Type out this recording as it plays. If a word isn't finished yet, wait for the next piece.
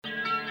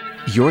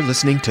You're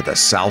listening to The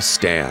South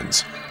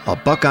Stands, a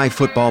Buckeye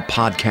football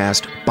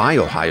podcast by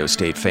Ohio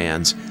State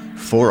fans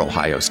for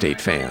Ohio State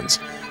fans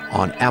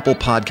on Apple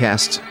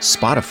Podcasts,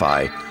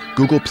 Spotify,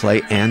 Google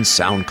Play, and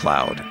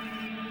SoundCloud.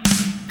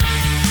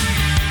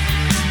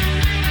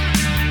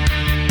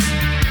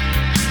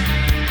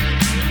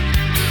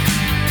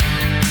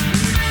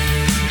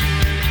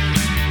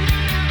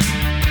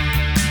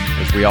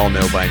 As we all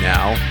know by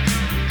now,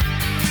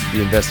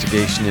 the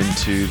investigation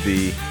into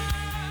the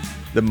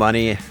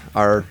money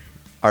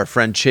our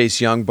friend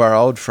Chase Young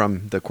borrowed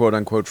from the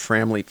quote-unquote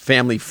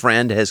family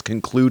friend has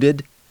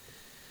concluded.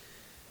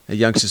 A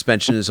Young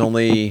suspension is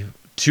only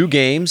 2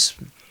 games.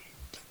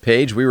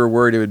 Paige, we were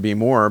worried it would be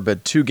more,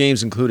 but 2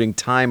 games including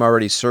time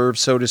already served,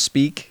 so to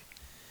speak,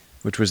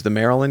 which was the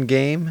Maryland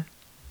game.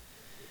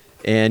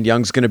 And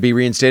Young's going to be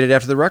reinstated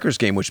after the Rutgers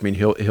game, which means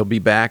he'll be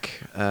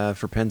back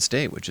for Penn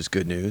State, which is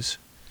good news.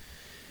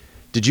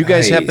 Did you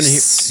guys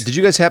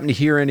happen to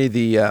hear any of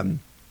the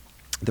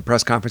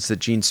press conference that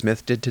Gene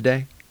Smith did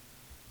today?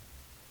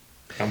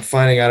 I'm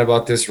finding out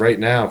about this right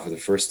now for the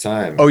first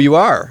time. Oh, you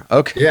are?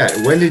 Okay.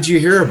 Yeah. When did you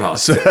hear about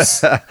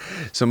this?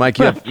 So, Mike,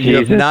 you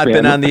have not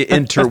been on the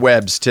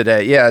interwebs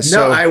today. Yeah.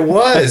 So. No, I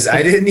was.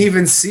 I didn't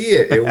even see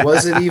it. It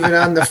wasn't even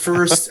on the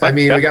first. I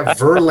mean, we got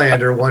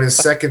Verlander won his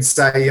second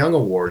Cy Young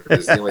Award.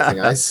 Is the only thing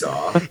I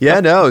saw.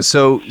 Yeah. No.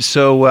 So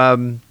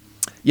the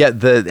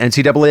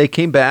NCAA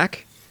came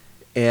back,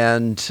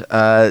 and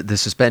the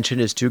suspension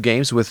is 2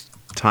 games with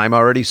time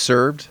already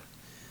served.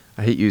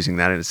 I hate using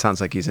that, and it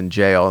sounds like he's in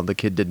jail. The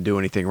kid didn't do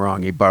anything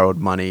wrong. He borrowed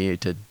money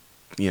to,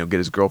 get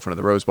his girlfriend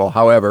to the Rose Bowl.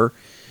 However,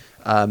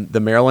 the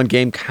Maryland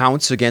game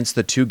counts against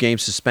the 2-game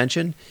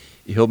suspension.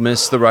 He'll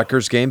miss the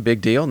Rutgers game, big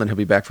deal, and then he'll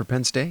be back for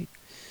Penn State.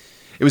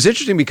 It was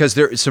interesting because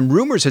some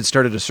rumors had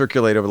started to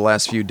circulate over the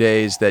last few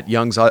days that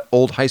Young's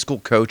old high school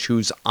coach,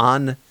 who's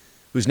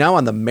now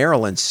on the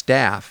Maryland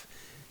staff,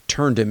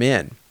 turned him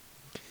in.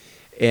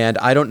 And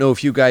I don't know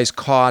if you guys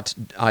caught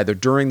either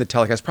during the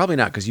telecast, probably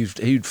not because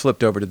you'd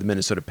flipped over to the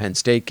Minnesota-Penn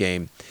State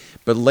game,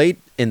 but late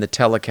in the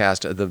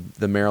telecast of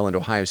the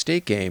Maryland-Ohio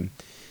State game,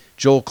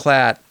 Joel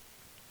Klatt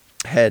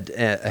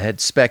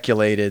had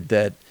speculated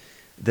that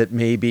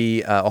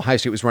maybe Ohio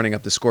State was running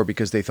up the score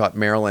because they thought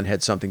Maryland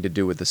had something to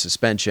do with the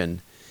suspension.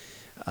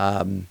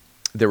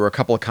 There were a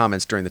couple of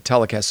comments during the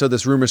telecast, so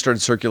this rumor started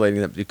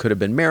circulating that it could have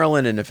been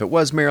Maryland, and if it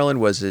was Maryland,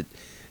 was it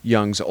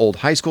Young's old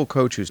high school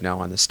coach who's now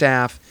on the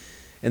staff?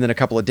 And then a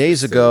couple of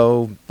days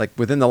ago, like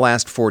within the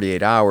last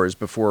 48 hours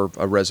before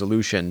a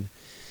resolution,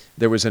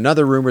 there was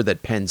another rumor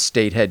that Penn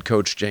State head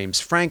coach James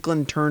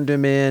Franklin turned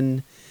him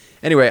in.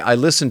 Anyway, I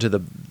listened to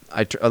the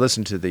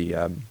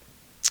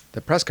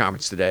press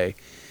conference today,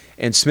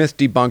 and Smith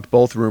debunked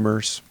both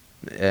rumors,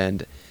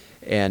 and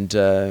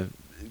Doug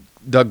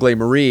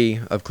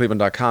Lesmerises of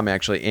Cleveland.com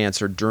actually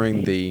answered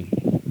he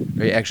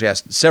actually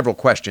asked several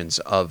questions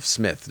of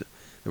Smith.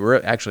 They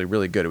were actually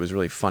really good. It was a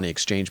really funny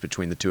exchange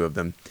between the two of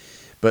them.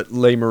 But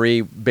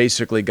Lesmerises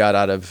basically got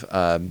out of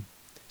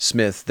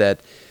Smith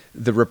that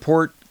the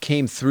report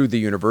came through the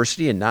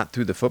university and not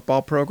through the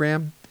football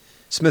program.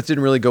 Smith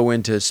didn't really go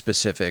into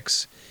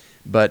specifics,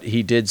 but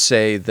he did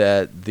say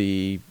that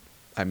the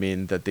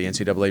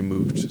NCAA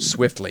moved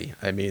swiftly.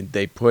 I mean,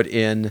 they put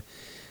in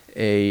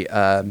a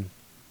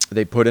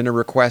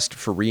request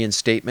for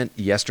reinstatement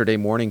yesterday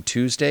morning,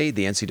 Tuesday.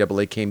 The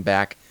NCAA came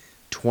back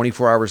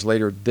 24 hours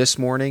later this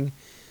morning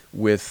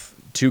with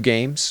 2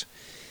 games,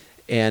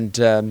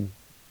 and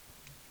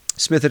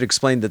Smith had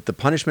explained that the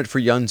punishment for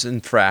Young's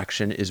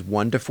infraction is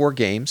 1 to 4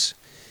 games,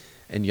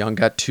 and Young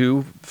got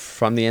 2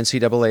 from the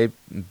NCAA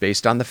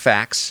based on the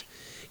facts.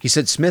 He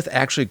said Smith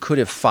actually could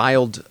have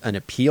filed an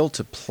appeal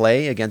to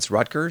play against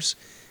Rutgers.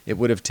 It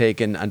would have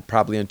taken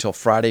probably until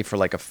Friday for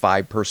like a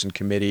 5-person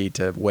committee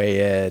to weigh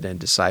it and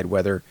decide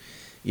whether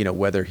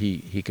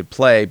he could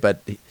play.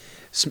 But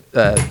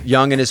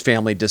Young and his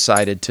family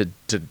decided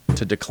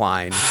to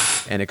decline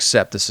and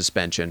accept the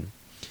suspension.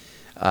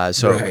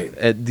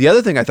 The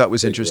other thing I thought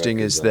was interesting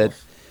is that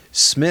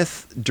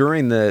Smith,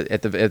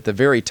 at the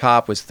very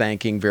top, was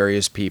thanking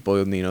various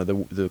people,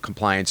 the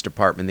compliance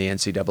department, the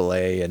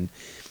NCAA,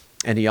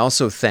 and he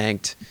also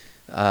thanked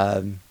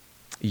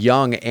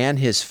Young and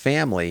his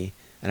family.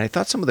 And I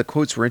thought some of the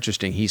quotes were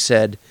interesting. He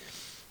said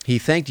he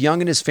thanked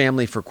Young and his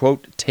family for,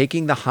 quote,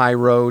 taking the high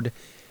road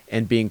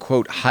and being,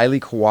 quote, highly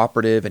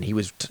cooperative. And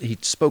he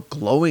spoke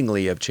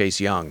glowingly of Chase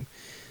Young.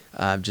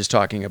 Just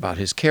talking about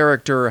his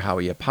character, how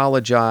he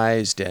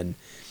apologized. And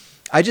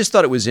I just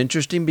thought it was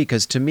interesting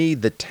because to me,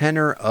 the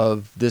tenor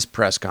of this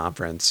press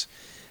conference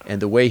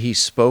and the way he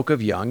spoke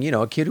of Young,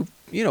 a kid who,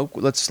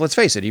 let's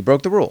face it, he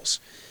broke the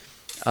rules.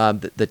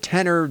 The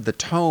tenor, the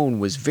tone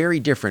was very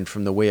different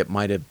from the way it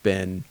might have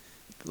been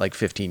like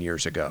 15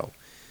 years ago.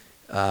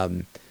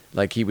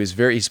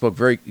 He spoke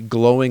very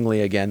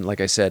glowingly again,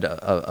 like I said,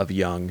 of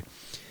Young,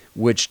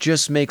 which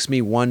just makes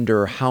me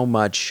wonder how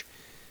much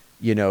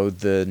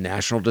the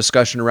national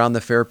discussion around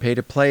the Fair Pay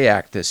to Play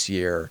Act this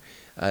year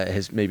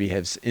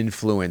has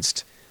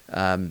influenced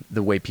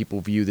the way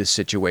people view this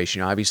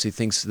situation. Obviously,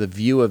 the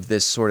view of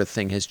this sort of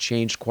thing has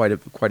changed quite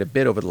a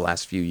bit over the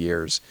last few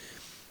years.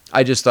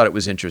 I just thought it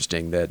was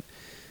interesting that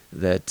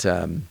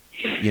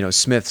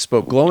Smith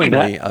spoke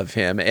glowingly of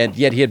him, and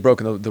yet he had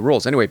broken the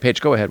rules. Anyway,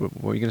 Paige, go ahead.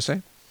 What were you going to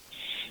say?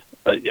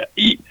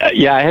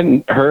 Yeah, I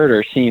hadn't heard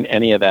or seen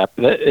any of that.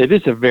 But it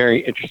is a very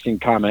interesting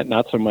comment,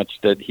 not so much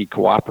that he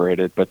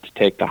cooperated, but to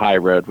take the high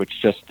road,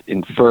 which just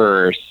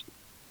infers,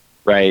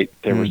 right,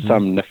 there was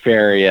some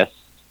nefarious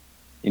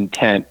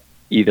intent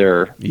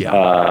either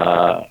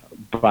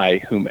by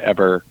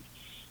whomever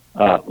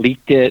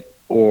leaked it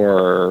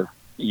or,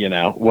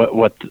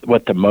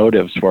 what the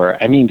motives were.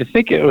 I mean, to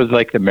think it was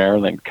like the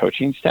Maryland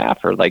coaching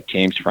staff or like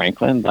James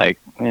Franklin,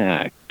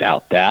 I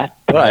doubt that.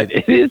 But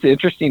it is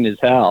interesting as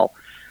hell.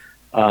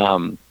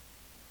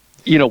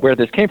 Where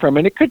this came from.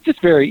 And it could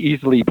just very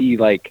easily be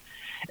like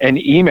an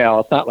email.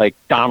 It's not like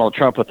Donald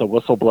Trump with a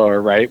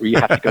whistleblower, right? Where you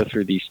have to go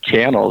through these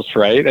channels,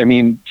 right? I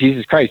mean,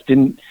 Jesus Christ,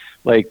 didn't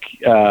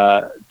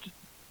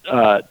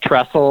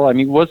Tressel, I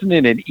mean, wasn't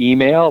it an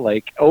email?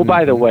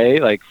 By the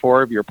way,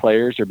 4 of your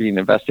players are being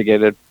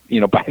investigated,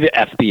 by the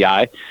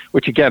FBI,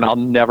 which again, I'll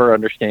never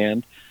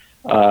understand.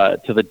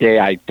 To the day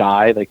I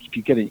die, if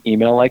you get an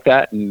email like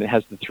that and it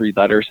has the 3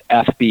 letters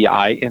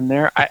FBI in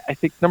there, I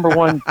think number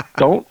one,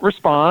 don't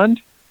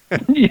respond.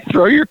 You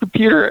throw your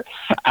computer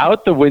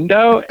out the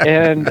window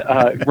and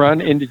run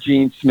into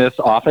Gene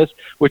Smith's office,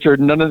 which are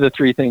none of the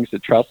 3 things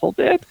that Tressel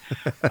did.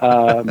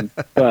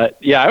 But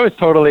yeah, I was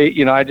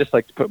totally, I just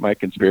like to put my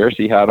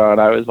conspiracy hat on.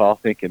 I was all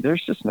thinking,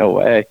 there's just no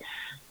way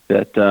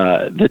that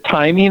the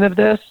timing of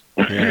this,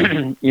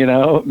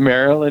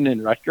 Maryland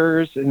and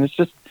Rutgers, and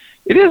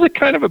it is a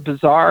kind of a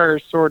bizarre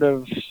sort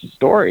of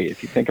story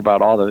if you think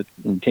about all the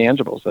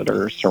intangibles that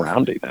are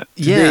surrounding it.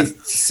 Did they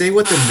say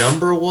what the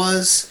number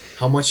was?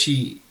 How much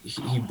he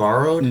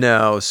borrowed?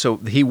 No, so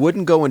he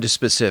wouldn't go into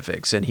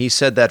specifics, and he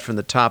said that from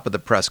the top of the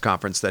press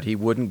conference that he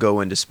wouldn't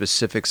go into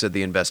specifics of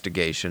the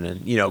investigation.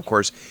 And of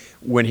course,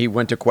 when he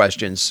went to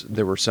questions,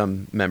 there were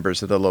some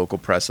members of the local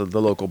press, of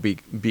the local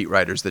beat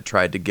writers, that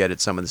tried to get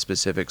at some of the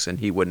specifics, and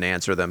he wouldn't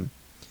answer them.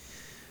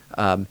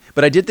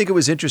 But I did think it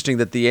was interesting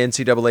that the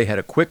NCAA had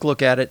a quick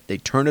look at it. They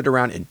turned it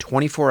around in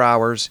 24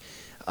 hours.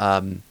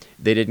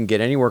 They didn't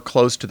get anywhere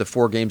close to the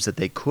 4 games that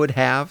they could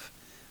have,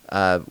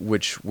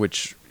 which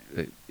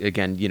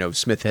again,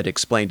 Smith had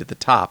explained at the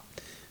top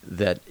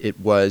that it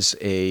was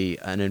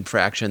an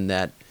infraction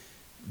that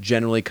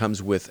generally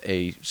comes with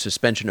a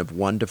suspension of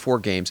 1 to 4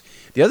 games.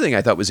 The other thing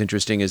I thought was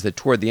interesting is that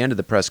toward the end of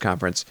the press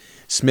conference,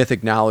 Smith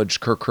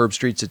acknowledged Kirk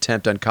Herbstreit's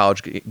attempt on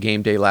College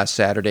Game Day last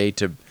Saturday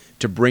to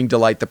bring to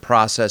light the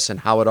process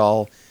and how it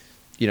all,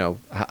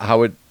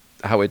 how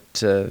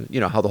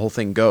the whole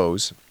thing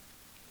goes.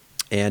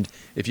 And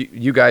if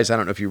you guys, I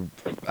don't know if you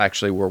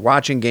actually were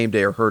watching Game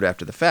Day or heard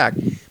after the fact,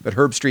 but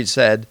Herbstreit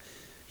said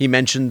he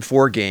mentioned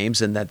 4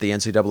 games and that the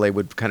NCAA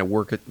would kind of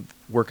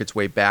work its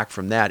way back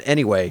from that.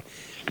 Anyway,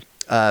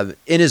 in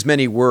as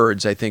many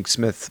words, I think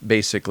Smith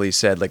basically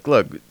said,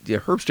 look,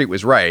 Herbstreit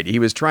was right. He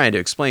was trying to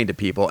explain to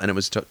people, and it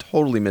was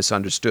totally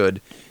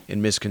misunderstood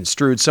and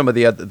misconstrued. Some of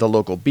the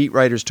local beat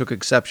writers took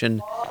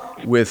exception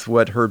with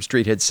what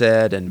Herbstreit had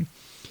said. And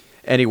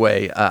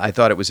anyway, I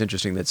thought it was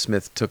interesting that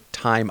Smith took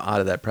time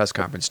out of that press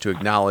conference to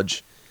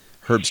acknowledge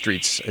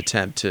Herbstreit's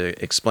attempt to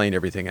explain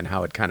everything and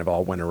how it kind of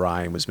all went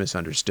awry and was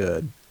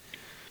misunderstood.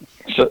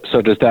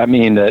 So does that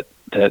mean that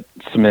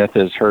Smith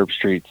is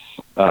Herbstreit's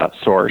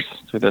source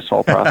through this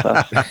whole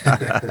process?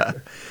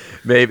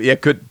 Maybe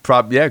it could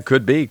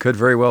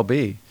very well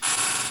be.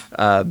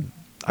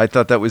 I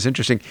thought that was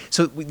interesting.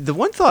 So the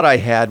one thought I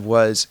had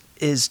was,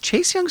 is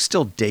Chase Young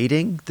still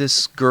dating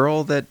this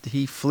girl that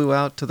he flew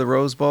out to the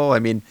Rose Bowl? I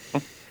mean,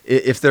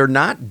 if they're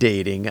not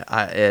dating,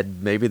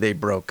 and maybe they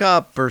broke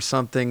up or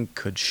something,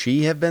 could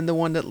she have been the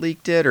one that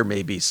leaked it, or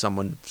maybe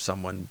someone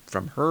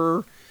from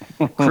her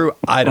crew?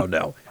 I don't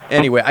know.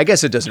 Anyway, I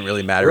guess it doesn't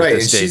really matter. Right, at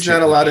this and stage. She's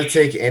not allowed to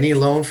take any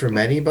loan from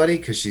anybody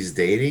because she's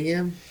dating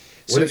him?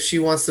 What if she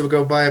wants to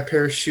go buy a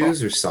pair of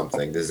shoes or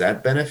something? Does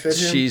that benefit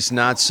him? She's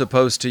not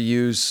supposed to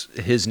use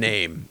his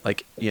name,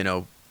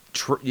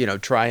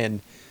 try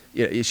and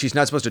she's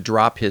not supposed to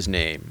drop his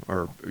name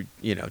or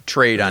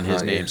trade on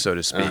his name, so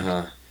to speak.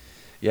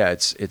 Yeah,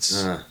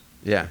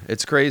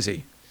 it's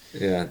crazy.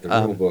 Yeah, the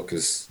rule book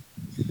is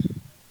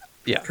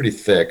pretty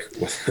thick.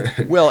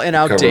 Well, and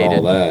outdated.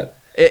 All that.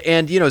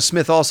 And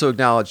Smith also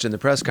acknowledged in the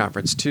press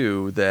conference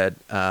too that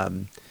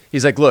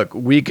he's like, look,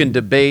 we can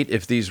debate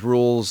if these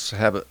rules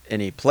have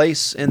any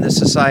place in this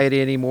society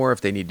anymore,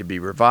 if they need to be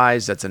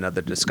revised. That's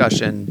another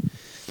discussion.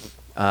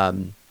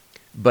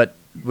 But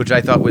which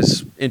I thought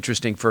was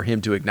interesting for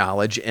him to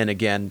acknowledge, and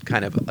again,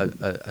 kind of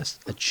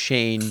a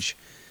change,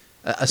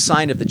 a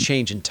sign of the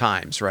change in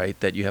times, right?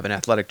 That you have an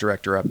athletic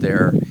director up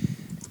there,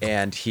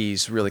 and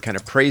he's really kind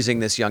of praising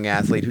this young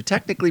athlete who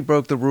technically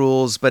broke the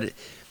rules, but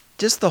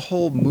just the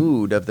whole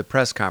mood of the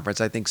press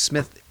conference, I think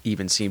Smith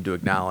even seemed to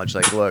acknowledge,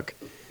 look,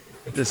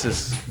 this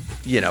is,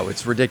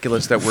 it's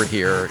ridiculous that we're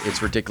here.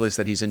 It's ridiculous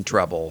that he's in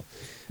trouble.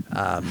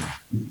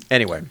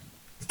 Anyway.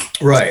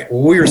 Right.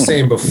 Well, we were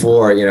saying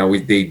before,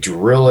 they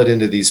drill it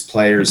into these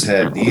players'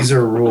 head. These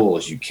are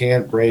rules. You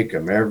can't break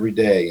them every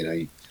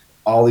day.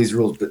 All these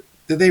rules. But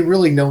do they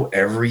really know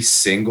every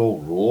single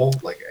rule?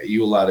 Like, are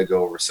you allowed to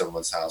go over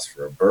someone's house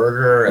for a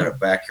burger at a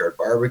backyard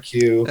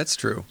barbecue? That's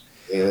true.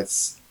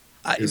 There's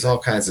all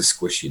kinds of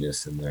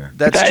squishiness in there.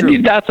 That's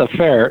true. That's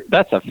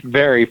a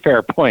very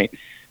fair point.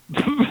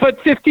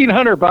 But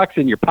 $1,500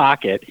 in your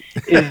pocket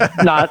is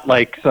not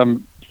like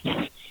some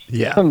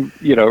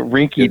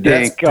rinky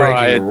dink.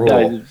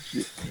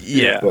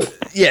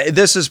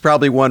 This is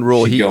probably one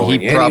rule he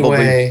probably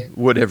anyway.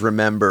 would have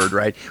remembered,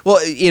 right? Well,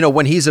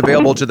 when he's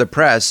available to the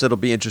press, it'll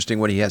be interesting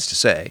what he has to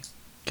say,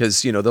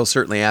 because they'll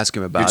certainly ask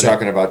him about it. You're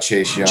talking about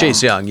Chase Young.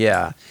 Chase Young,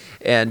 yeah.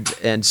 And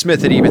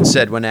Smith had even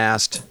said when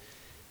asked,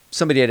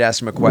 somebody had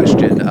asked him a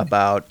question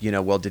about,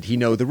 well, did he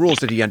know the rules?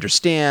 Did he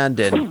understand?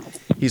 And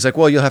he's like,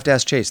 well, you'll have to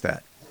ask Chase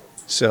that.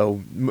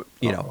 So,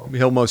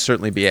 he'll most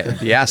certainly be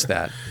asked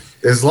that.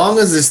 As long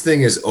as this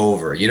thing is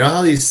over, you know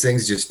how these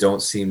things just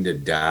don't seem to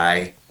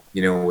die,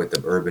 with the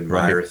Urban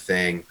Meyer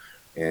thing.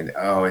 And,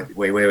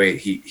 wait,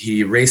 he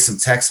erased some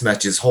text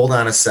messages. Hold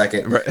on a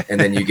second. Right. And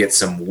then you get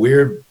some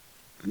weird,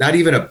 not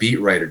even a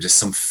beat writer, just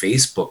some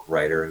Facebook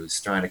writer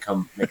who's trying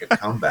to make a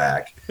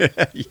comeback.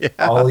 Yeah.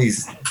 All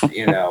these,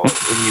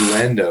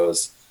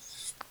 innuendos.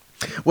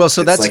 Well,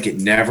 so that's like it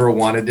never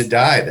wanted to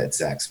die, that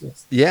Zach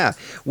Smith. Yeah.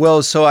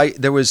 Well, so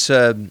there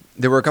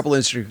were a couple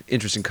of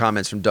interesting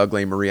comments from Doug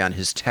Lesmerises on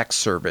his text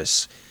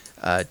service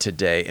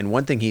today, and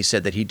one thing he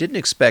said that he didn't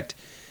expect,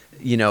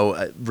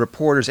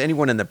 reporters,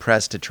 anyone in the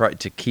press to try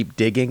to keep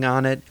digging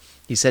on it.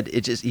 He said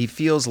he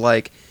feels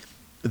like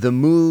the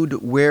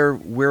mood where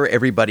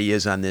everybody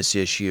is on this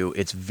issue,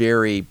 it's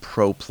very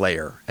pro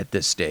player at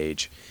this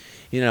stage.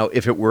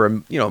 If it were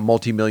a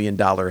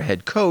multi-million-dollar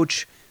head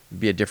coach, it'd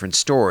be a different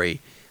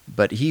story.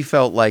 But he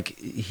felt like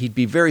he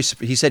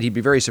said he'd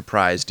be very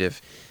surprised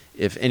if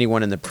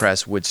anyone in the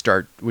press would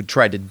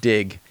try to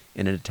dig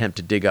in an attempt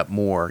to dig up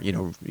more,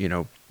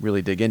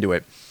 really dig into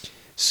it.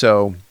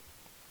 So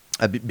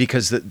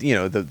because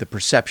the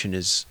perception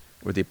is,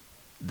 or the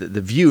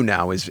view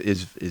now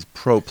is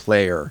pro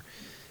player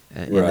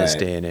in this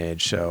day and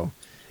age. So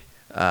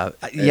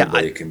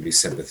anybody can be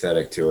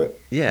sympathetic to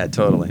it. Yeah,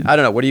 totally. I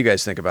don't know. What do you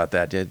guys think about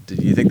that? Do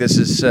you think this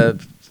is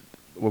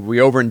were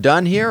we over and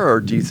done here,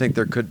 or do you think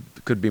there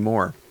could be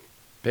more?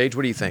 Paige,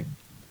 what do you think?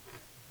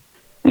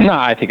 No,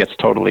 I think it's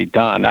totally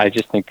done. I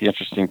just think the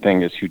interesting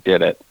thing is who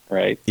did it,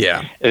 right?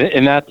 Yeah.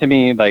 And that, to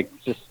me, like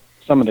just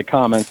some of the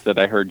comments that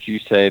I heard you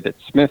say that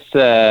Smith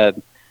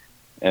said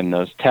and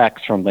those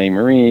texts from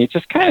Lesmerises, it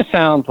just kind of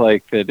sounds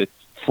like that it's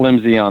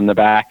flimsy on the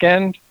back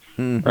end,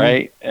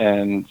 right?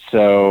 And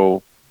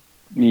so,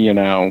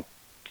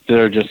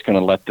 they're just going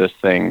to let this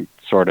thing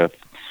sort of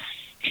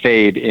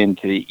fade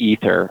into the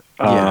ether.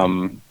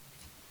 Yeah.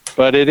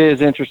 But it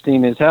is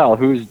interesting as hell.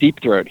 Who's Deep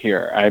Throat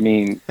here? I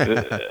mean,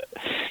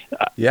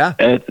 yeah,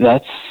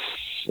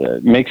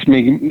 makes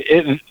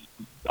me.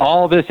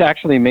 All this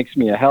actually makes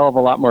me a hell of a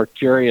lot more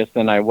curious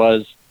than I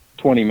was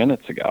 20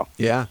 minutes ago.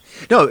 Yeah,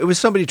 no, it was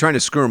somebody trying to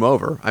screw him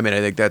over. I mean, I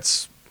think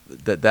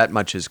that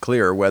much is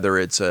clear. Whether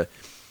it's an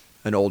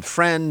old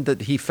friend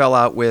that he fell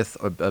out with,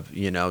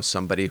 or,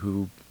 somebody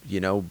who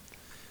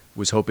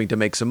was hoping to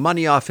make some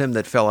money off him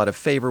that fell out of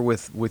favor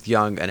with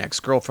Young, an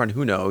ex-girlfriend,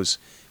 who knows.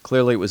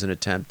 Clearly, it was an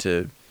attempt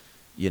to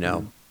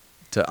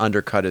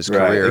undercut his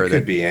career. It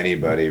could be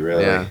anybody,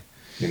 really. Yeah.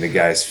 I mean, the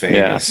guy's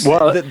famous. Yeah.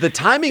 Well, the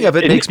timing of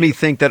it makes me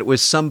think that it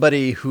was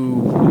somebody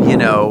who,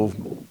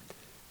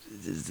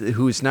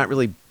 who's not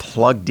really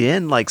plugged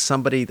in, like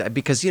somebody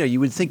because you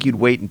would think you'd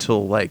wait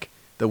until like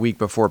the week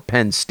before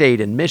Penn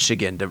State and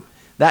Michigan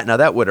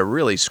that would have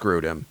really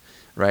screwed him,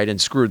 right? And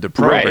screwed the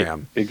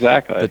program. Right,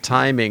 exactly. The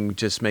timing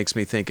just makes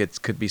me think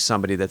it could be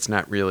somebody that's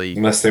not really,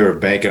 unless they were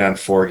banking on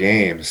 4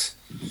 games.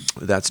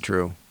 That's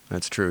true. Yeah,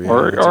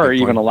 or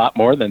even a lot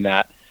more than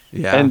that.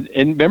 Yeah. And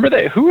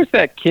remember who was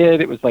that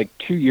kid? It was like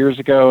 2 years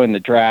ago in the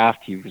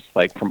draft. He was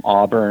like from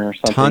Auburn or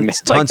something.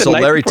 Tunsil,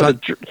 Larry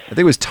Tunsil. I think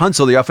it was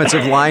Tunsil, the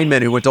offensive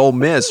lineman who went to Ole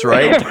Miss,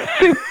 right?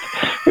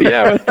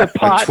 Yeah, with the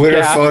pot. A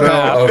Twitter photo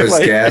mask, of his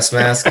gas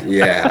mask.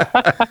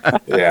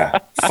 Yeah.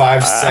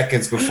 5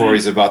 seconds before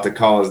he's about to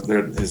call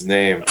his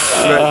name.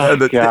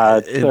 Oh,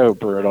 God, so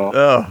brutal.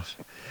 Oh,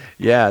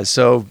 yeah.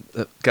 So,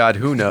 God,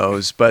 who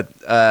knows? But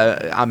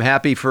I'm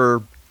happy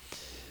for.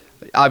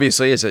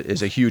 Obviously, as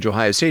a huge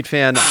Ohio State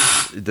fan,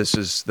 this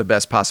is the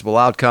best possible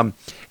outcome,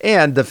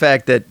 and the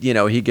fact that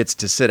he gets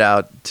to sit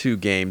out 2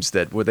 games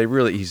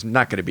he's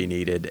not going to be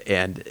needed,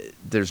 and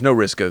there's no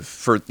risk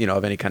of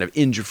any kind of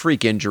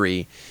freak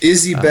injury.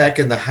 Is he back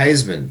in the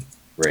Heisman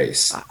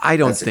race? I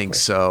don't think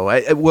so.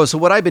 So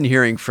what I've been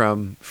hearing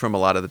from a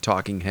lot of the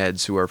talking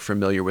heads who are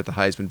familiar with the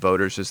Heisman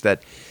voters is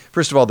that,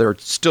 first of all, there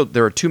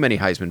are too many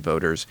Heisman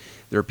voters.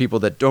 There are people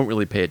that don't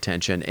really pay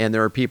attention, and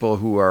there are people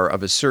who are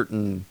of a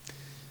certain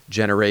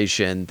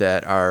generation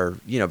that are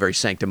very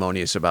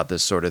sanctimonious about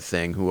this sort of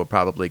thing, who will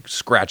probably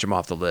scratch him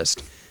off the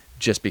list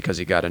just because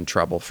he got in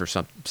trouble for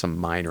some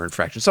minor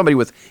infraction. Somebody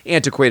with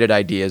antiquated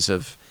ideas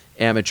of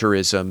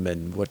amateurism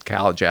and what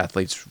college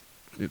athletes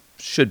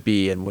should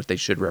be and what they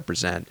should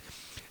represent.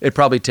 It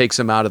probably takes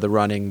him out of the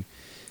running.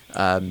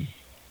 I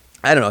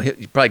don't know.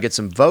 He'll probably get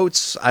some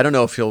votes. I don't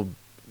know if he'll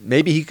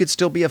maybe he could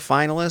still be a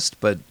finalist,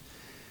 but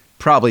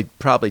probably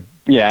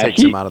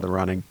takes him out of the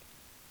running.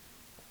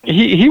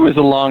 He was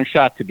a long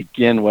shot to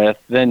begin with.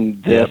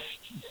 Then this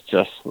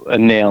just a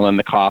nail in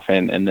the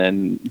coffin, and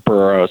then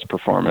Burrow's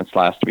performance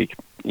last week,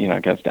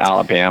 against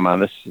Alabama.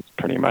 This is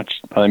pretty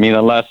much. I mean,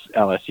 unless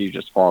LSU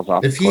just falls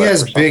off. If he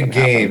has big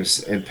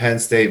games in Penn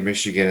State,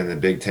 Michigan, in the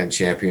Big Ten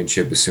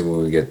championship,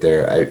 assuming we get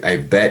there, I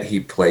bet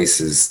he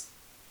places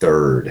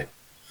third.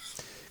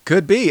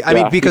 Could be. I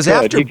mean, because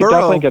after Burrow,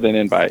 definitely get an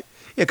invite.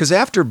 Yeah, because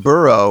after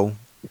Burrow,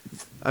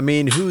 I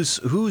mean,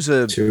 who's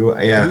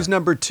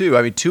number two?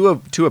 I mean,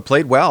 Tua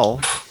played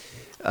well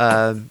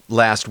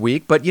last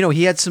week, but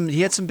he had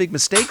some big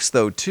mistakes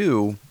though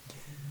too.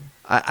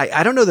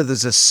 I don't know that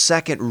there's a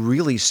second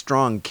really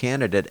strong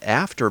candidate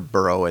after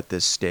Burrow at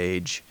this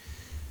stage.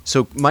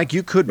 So, Mike,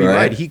 you could be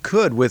right. He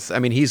could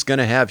he's going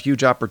to have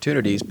huge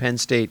opportunities. Penn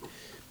State,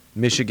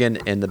 Michigan,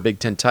 and the Big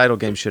Ten title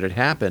game, should it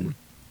happen,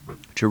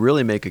 to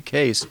really make a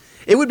case.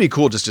 It would be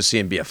cool just to see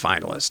him be a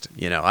finalist.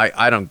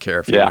 I don't care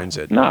if he wins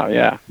it. No,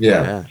 yeah.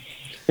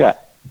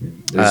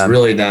 It's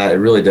really not. It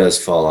really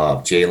does fall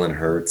off. Jalen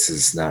Hurts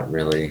is not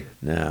really.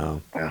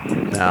 No,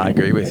 I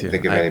agree with you.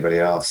 Think of anybody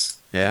else.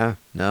 Yeah,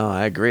 no,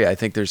 I agree. I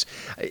think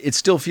it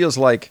still feels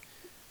like,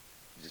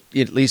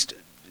 at least,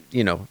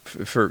 to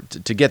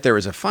get there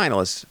as a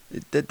finalist,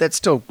 that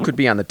still could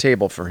be on the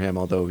table for him.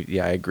 Although,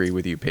 I agree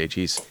with you, Paige.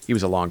 He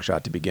was a long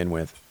shot to begin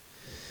with.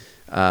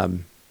 Well,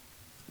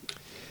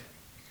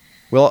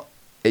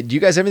 do you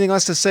guys have anything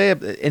else to say?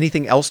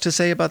 Anything else to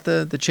say about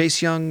the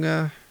Chase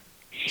Young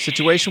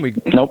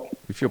situation? Nope.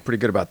 We feel pretty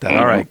good about that.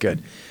 All right,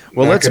 good.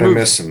 Well, Not let's gonna move.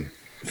 Miss him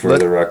for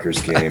the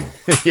Rutgers game.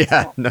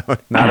 Yeah, no,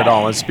 not at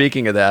all. And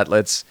speaking of that,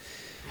 let's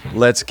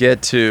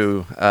get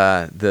to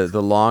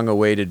the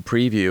long-awaited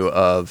preview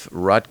of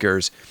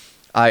Rutgers.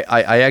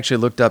 I actually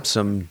looked up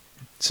some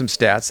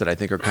stats that I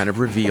think are kind of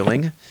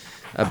revealing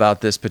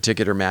about this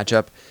particular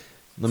matchup.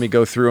 Let me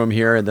go through them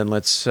here, and then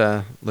let's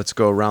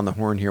go around the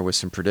horn here with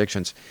some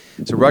predictions.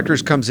 So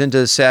Rutgers comes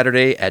into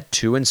Saturday at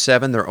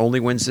 2-7. Their only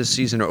wins this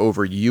season are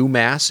over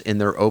UMass in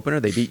their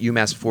opener. They beat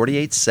UMass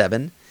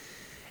 48-7.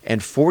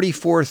 And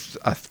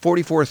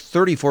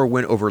 44-34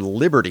 win over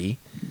Liberty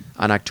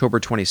on October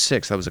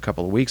 26th. That was a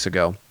couple of weeks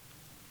ago.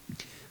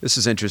 This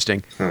is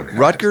interesting. Okay.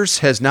 Rutgers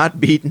has not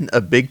beaten a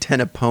Big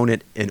Ten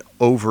opponent in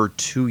over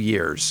 2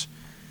 years.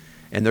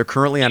 And they're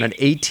currently on an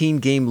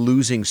 18-game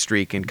losing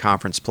streak in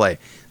conference play.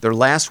 Their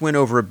last win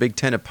over a Big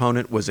Ten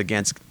opponent was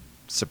against,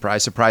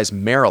 surprise, surprise,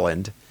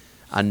 Maryland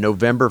on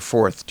November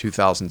 4th,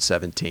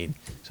 2017.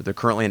 So they're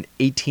currently an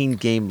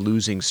 18-game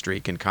losing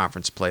streak in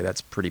conference play.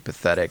 That's pretty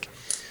pathetic.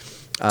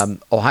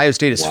 Ohio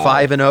State is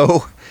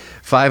 5-0.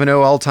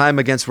 5-0 all-time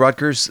against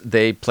Rutgers.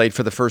 They played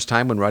for the first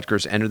time when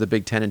Rutgers entered the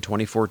Big Ten in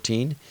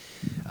 2014.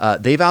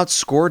 They've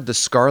outscored the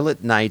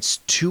Scarlet Knights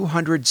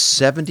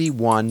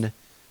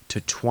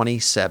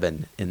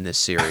 271-27 in this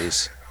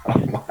series.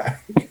 Oh my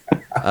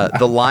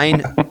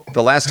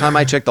The last time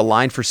I checked, the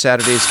line for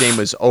Saturday's game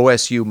was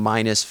OSU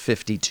minus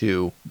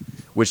 52,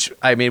 which,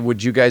 I mean,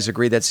 would you guys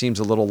agree that seems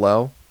a little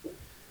low?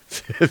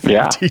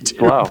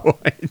 52 low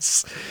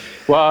points.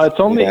 Well, it's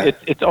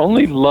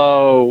only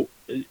low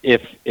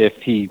if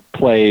he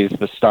plays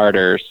the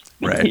starters,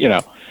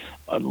 right.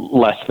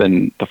 Less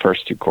than the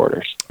first 2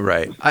 quarters.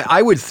 Right.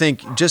 I would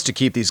think, just to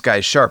keep these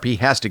guys sharp, he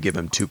has to give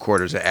them 2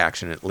 quarters of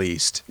action at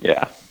least.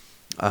 Yeah.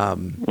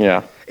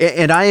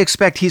 And I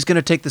expect he's going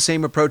to take the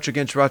same approach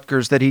against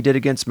Rutgers that he did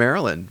against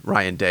Maryland,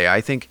 Ryan Day.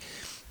 I think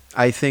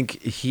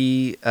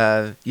he,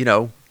 I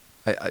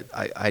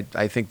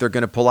think they're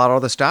going to pull out all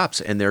the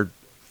stops, and they're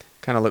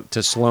kind of,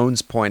 to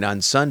Sloan's point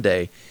on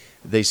Sunday,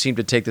 they seem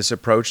to take this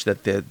approach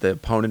that the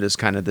opponent is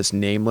kind of this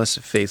nameless,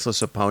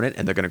 faceless opponent,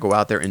 and they're going to go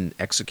out there and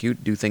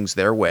do things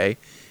their way.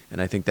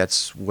 And I think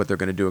that's what they're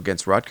going to do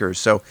against Rutgers.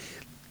 So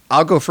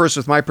I'll go first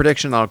with my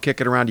prediction. I'll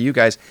kick it around to you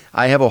guys.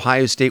 I have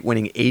Ohio State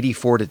winning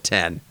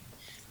 84-10.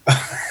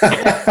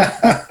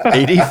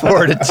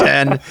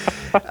 84-10.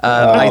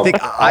 I think.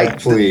 I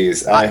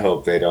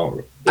hope they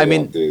don't. They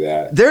don't do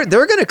that. They're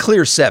going to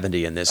clear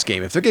 70 in this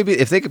game. If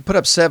they could put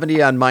up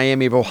 70 on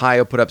Miami of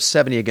Ohio, put up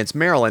 70 against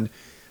Maryland.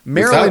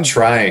 Without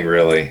trying,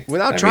 really.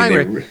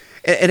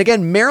 And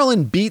again,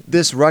 Maryland beat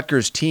this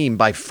Rutgers team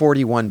by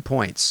 41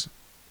 points.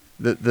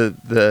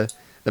 The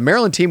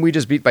Maryland team we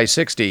just beat by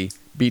 60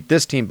 beat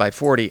this team by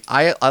 40.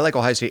 I like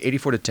Ohio State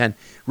 84-10.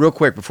 Real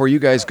quick, before you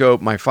guys go,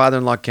 my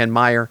father-in-law, Ken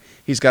Meyer,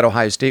 he's got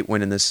Ohio State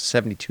winning this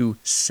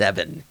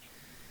 72-7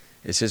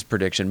 is his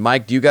prediction.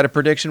 Mike, do you got a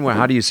prediction?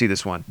 How do you see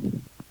this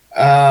one?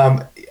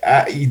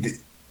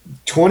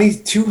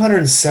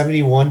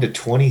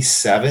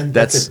 271-27.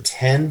 That's a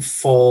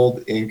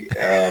tenfold.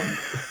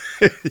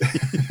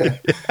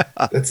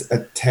 That's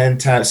a 10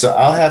 times. So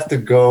I'll have to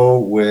go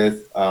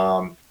with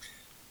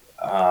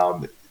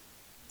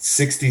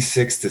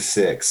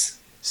 66-6.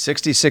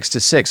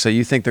 66-6. So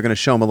you think they're going to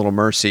show him a little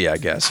mercy, I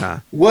guess, huh?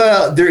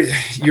 Well,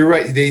 you're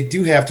right. They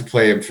do have to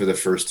play him for the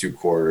first 2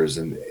 quarters,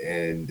 and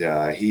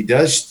he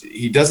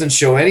doesn't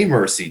show any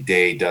mercy.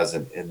 Day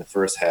doesn't in the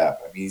first half.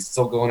 I mean, he's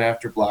still going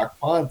after block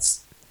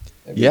punts.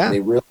 They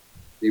really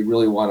they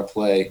really want to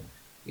play.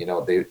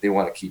 They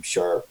want to keep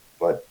sharp.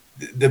 But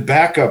the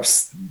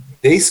backups,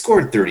 they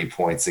scored 30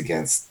 points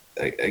against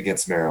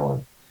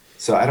Maryland.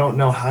 So I don't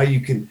know how you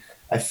can.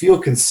 I feel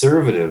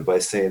conservative by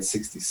saying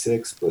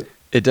 66, but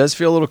it does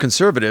feel a little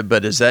conservative.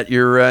 But is that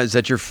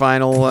your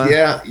final?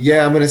 Yeah,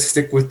 I'm going to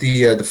stick with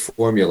the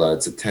formula.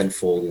 It's a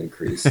tenfold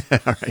increase. All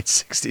right,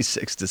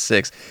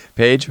 66-6.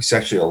 Paige, it's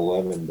actually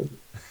 11, but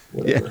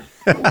whatever.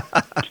 Yeah.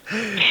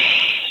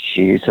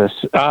 Jesus.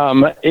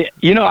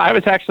 I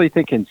was actually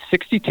thinking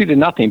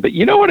 62-0. But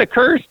you know what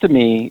occurs to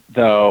me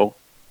though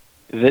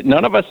that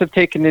none of us have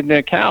taken into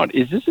account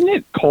is, isn't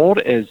it cold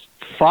as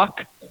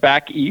fuck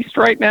back east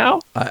right now?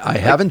 I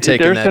haven't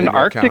taken that into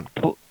account.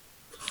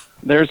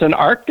 There's an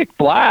Arctic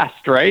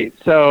blast, right?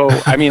 So,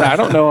 I mean, I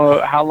don't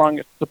know how long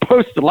it's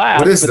supposed to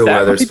last. What is the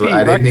weather? I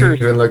didn't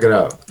even look it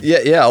up.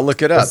 Yeah, I'll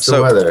look it up. What's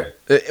the weather?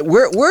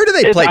 Where do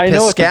they play?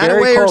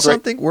 Piscataway or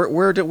something?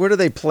 Where do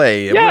they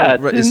play? Yeah,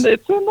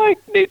 it's in like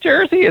New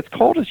Jersey. It's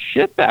cold as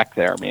shit back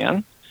there,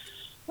 man.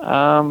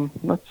 All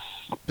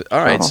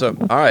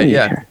right,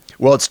 yeah.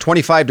 Well, it's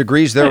 25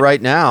 degrees there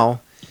right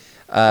now.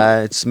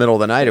 It's middle of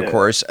the night, of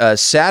course.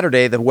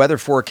 Saturday, the weather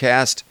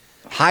forecast,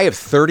 high of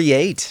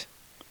 38.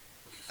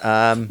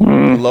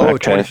 Low of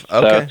 20.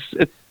 Okay.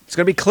 It's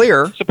going to be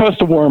clear. It's supposed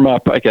to warm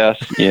up, I guess.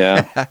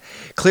 Yeah.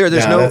 Clear.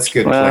 That's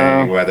good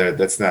planning weather.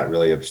 That's not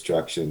really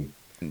obstruction.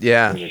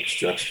 Yeah.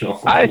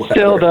 Obstructional.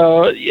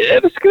 Though,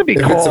 it's going to be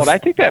cold. I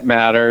think that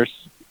matters.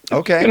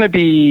 Okay. It's going to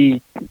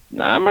be.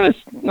 I'm going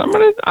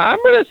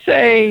to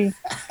say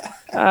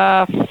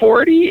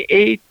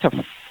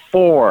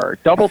 48-4.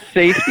 Double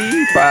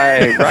safety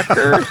by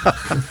Rutgers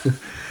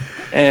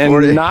and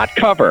 40. Not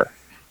cover.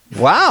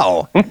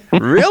 Wow.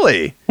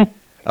 Really?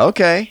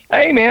 Okay.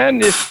 Hey,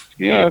 man, it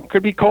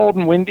could be cold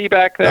and windy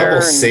back there.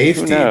 Double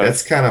safety.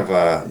 That's kind of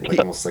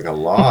almost like a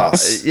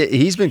loss.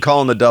 He's been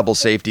calling the double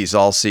safeties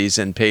all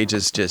season. Paige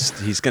is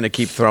he's going to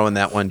keep throwing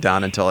that one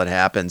down until it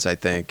happens, I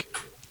think.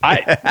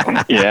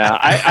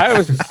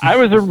 I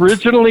was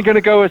originally going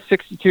to go with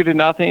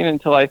 62-0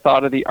 until I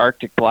thought of the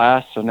Arctic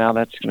blast. So now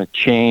that's going to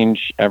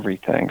change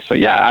everything. So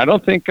yeah, I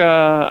don't think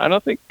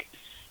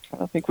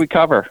we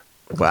cover.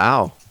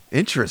 Wow.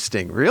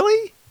 Interesting.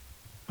 Really?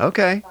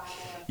 Okay.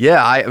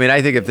 Yeah, I mean,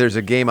 I think if there's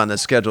a game on the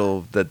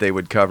schedule that they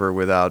would cover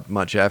without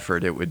much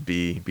effort, it would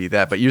be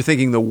that. But you're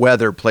thinking the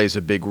weather plays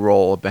a big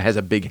role, has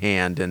a big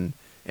hand in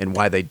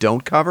why they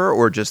don't cover,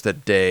 or just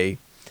that Day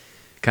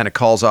kind of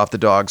calls off the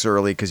dogs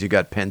early because you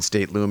got Penn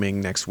State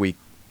looming next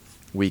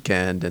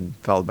weekend and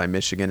followed by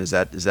Michigan. Is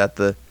that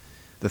the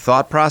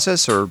thought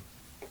process, or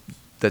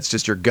that's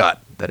just your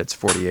gut that it's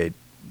 48?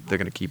 They're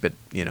going to keep it.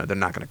 They're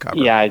not going to cover.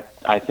 Yeah,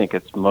 I think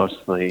it's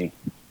mostly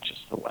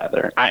just the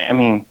weather. I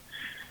mean,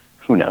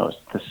 who knows?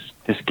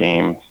 This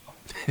game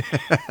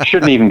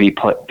shouldn't even be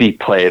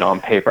played on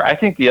paper. I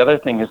think the other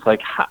thing is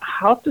like,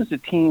 how does a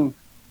team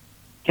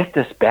get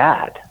this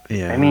bad?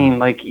 Yeah. I mean,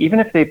 like, even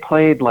if they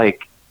played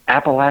like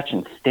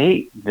Appalachian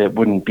State, that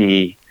wouldn't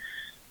be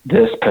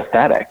this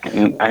pathetic.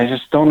 And I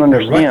just don't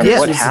understand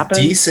what happened.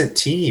 A decent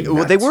team.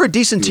 Well, they were a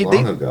decent team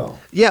long ago.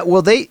 Yeah,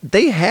 well, they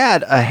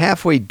had a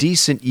halfway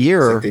decent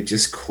year. It's like they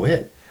just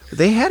quit.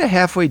 They had a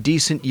halfway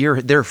decent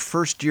year, their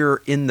first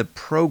year in the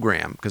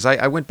program, because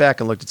I went back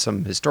and looked at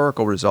some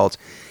historical results.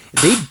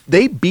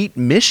 They beat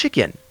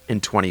Michigan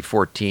in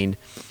 2014.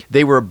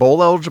 They were a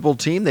bowl-eligible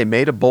team. They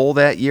made a bowl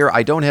that year.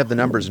 I don't have the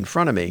numbers in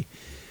front of me,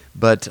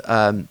 but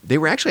they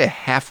were actually a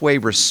halfway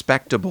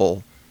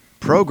respectable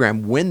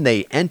program when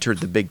they entered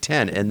the Big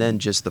Ten, and then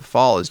just the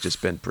fall has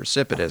just been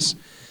precipitous.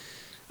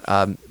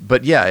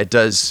 But yeah, it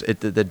does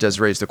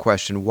raise the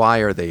question: why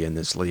are they in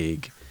this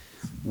league?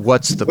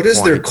 What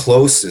is their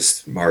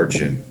closest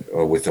margin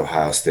with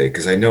Ohio State?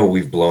 Because I know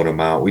we've blown them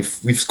out. We've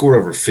scored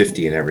over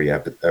 50 in every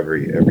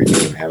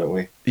game, haven't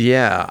we?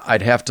 Yeah,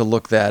 I'd have to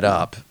look that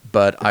up,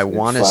 but I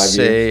want to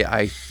say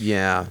It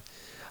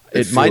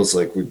feels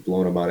like we've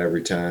blown them out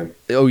every time.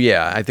 Oh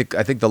yeah, I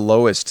think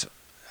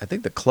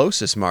the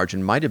closest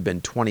margin might have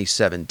been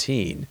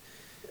 2017,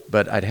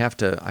 but I'd have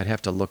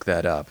to look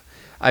that up.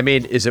 I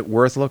mean, is it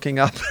worth looking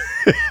up?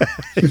 No,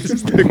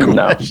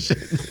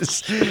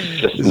 it's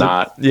just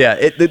not. Yeah,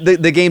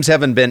 the games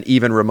haven't been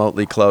even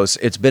remotely close.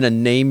 It's been a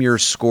name your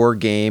score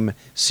game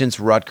since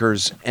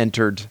Rutgers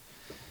entered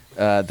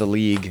the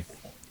league,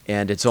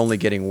 and it's only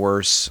getting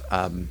worse.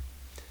 I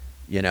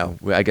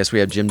guess we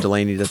have Jim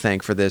Delaney to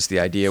thank for this. The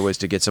idea was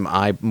to get some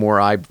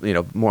more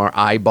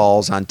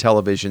eyeballs on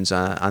televisions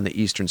on the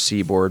Eastern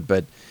Seaboard,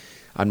 but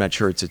I'm not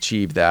sure it's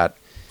achieved that.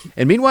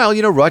 And meanwhile,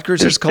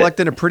 Rutgers is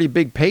collecting a pretty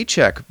big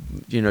paycheck,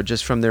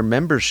 just from their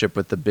membership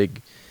with the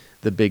Big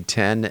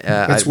Ten.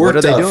 It's worked what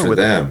are they out doing for with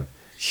them.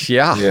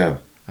 Yeah,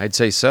 I'd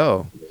say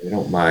so. They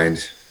don't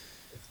mind.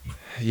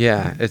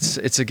 Yeah,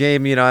 it's a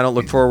game I don't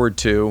look forward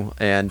to,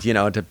 and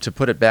to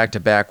put it back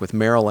to back with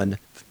Maryland,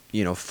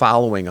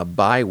 following a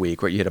bye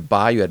week where you had a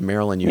bye, you had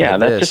Maryland,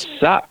 had this. Just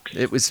sucks.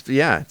 It was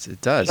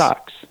it does.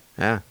 Sucks.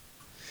 Yeah.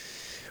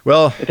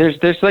 Well,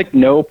 there's like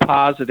no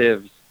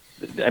positives.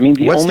 I mean,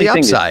 the only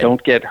thing is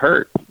don't get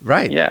hurt.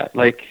 Right. Yeah.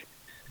 Like,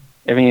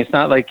 I mean, it's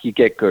not like you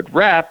get good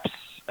reps.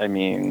 I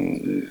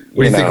mean,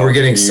 What do you think? We're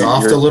getting you're-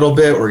 soft you're- a little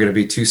bit. We're going to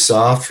be too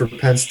soft for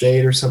Penn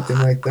State or something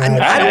like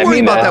that. I don't I worry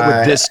mean, about that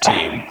with this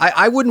team.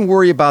 I wouldn't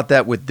worry about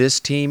that with this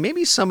team.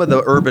 Maybe some of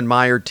the Urban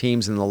Meyer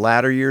teams in the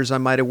latter years, I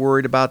might have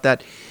worried about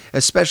that.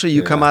 Especially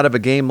you come out of a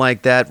game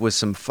like that with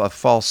some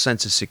false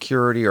sense of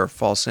security or a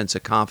false sense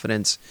of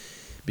confidence,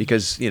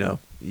 because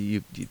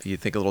you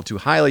think a little too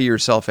highly of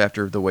yourself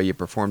after the way you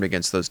performed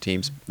against those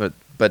teams. But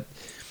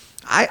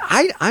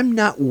I'm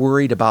not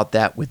worried about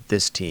that with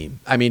this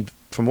team. I mean,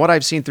 from what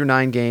I've seen through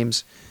 9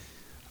 games,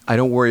 I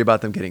don't worry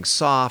about them getting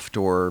soft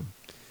or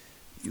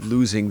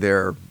losing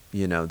their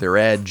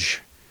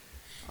edge.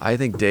 I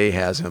think Day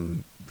has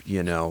them,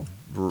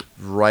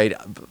 right,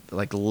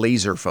 like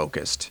laser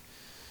focused.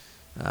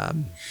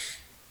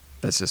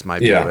 That's just my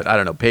view of it. I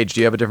don't know. Paige, do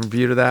you have a different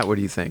view to that? What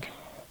do you think?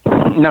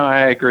 No,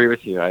 I agree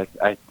with you.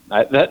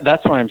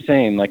 That's why I'm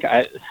saying, like,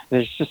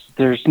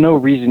 there's no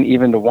reason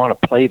even to want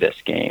to play this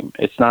game.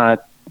 It's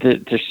not.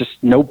 There's just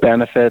no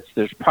benefits.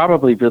 There's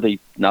probably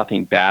really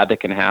nothing bad that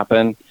can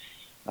happen.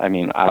 I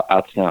mean,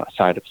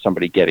 outside of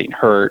somebody getting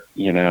hurt,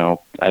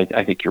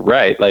 I think you're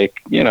right. Like,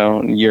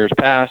 in years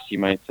past, you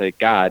might say,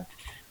 God,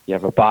 you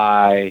have a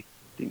bye,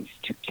 these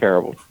 2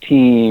 terrible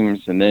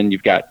teams, and then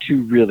you've got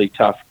 2 really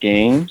tough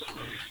games.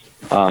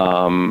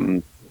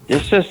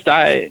 It's just,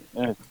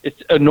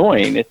 it's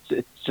annoying. It's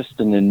just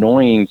an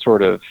annoying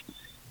sort of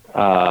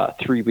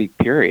 3-week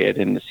period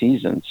in the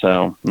season.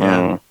 So,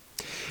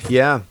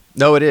 Yeah.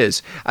 No, it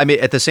is. I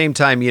mean, at the same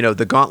time,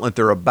 the gauntlet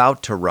they're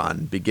about to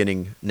run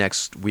beginning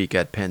next week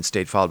at Penn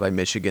State, followed by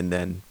Michigan,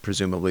 then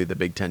presumably the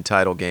Big Ten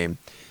title game.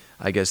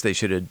 I guess they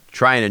should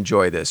try and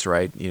enjoy this,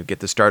 right? Get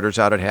the starters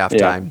out at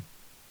halftime.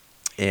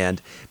 Yeah.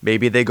 And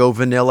maybe they go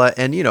vanilla.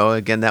 And,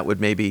 again, that would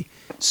maybe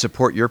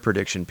support your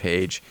prediction,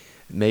 Paige.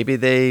 Maybe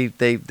they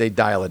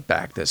dial it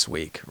back this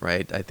week,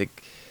 right? I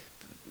think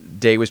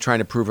Day was trying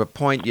to prove a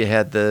point. You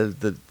had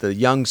the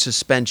Young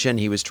suspension.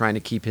 He was trying to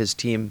keep his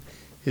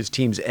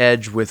team's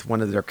edge with one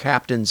of their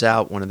captains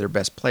out, one of their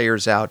best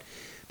players out.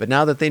 But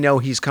now that they know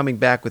he's coming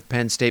back with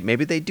Penn State,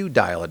 maybe they do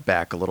dial it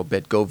back a little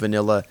bit, go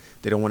vanilla.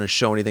 They don't want to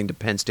show anything to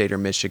Penn State or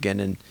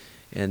Michigan,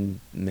 and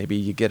maybe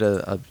you get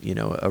a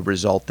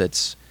result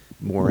that's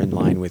more in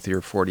line with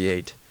your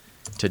 48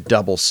 to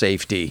double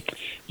safety.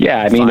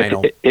 Yeah, I mean,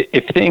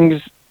 if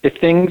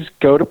things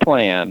go to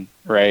plan,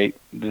 right,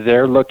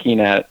 they're looking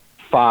at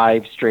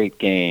 5 straight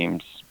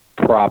games,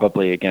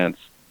 probably against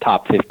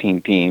top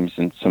 15 teams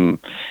and some,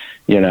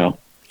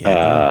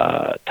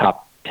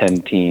 top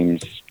 10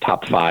 teams,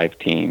 top 5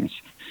 teams.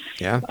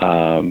 Yeah.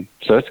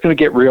 So it's going to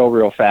get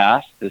real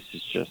fast. This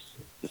is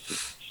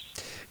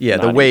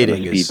the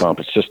waiting is speed bump.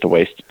 It's just a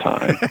waste of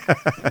time.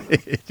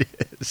 It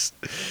is.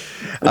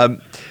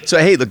 So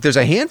hey, look, there's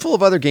a handful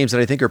of other games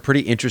that I think are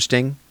pretty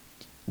interesting.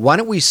 Why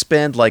don't we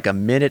spend like a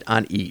minute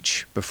on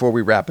each before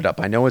we wrap it up?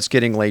 I know it's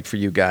getting late for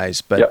you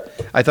guys, but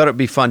I thought it'd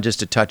be fun just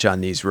to touch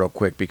on these real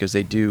quick because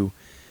they do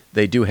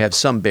have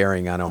some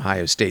bearing on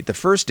Ohio State. The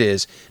first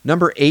is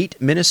number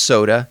 8,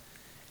 Minnesota,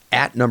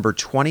 at number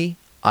 20,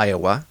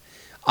 Iowa.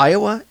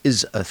 Iowa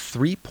is a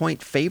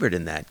 3-point favorite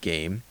in that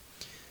game.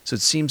 So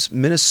it seems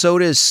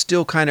Minnesota is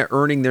still kind of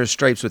earning their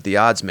stripes with the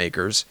odds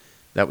makers.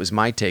 That was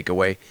my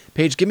takeaway.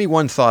 Paige, give me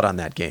one thought on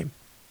that game.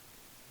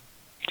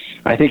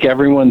 I think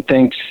everyone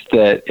thinks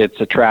that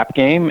it's a trap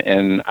game,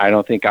 and I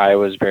don't think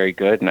Iowa's very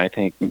good, and I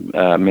think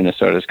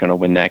Minnesota's going to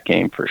win that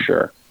game for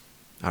sure.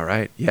 All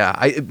right.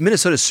 Yeah.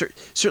 Minnesota's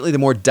certainly the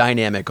more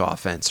dynamic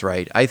offense,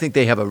 right? I think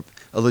they have a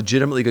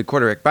legitimately good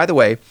quarterback. By the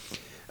way,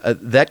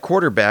 that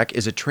quarterback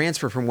is a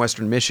transfer from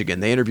Western Michigan.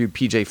 They interviewed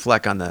PJ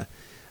Fleck on the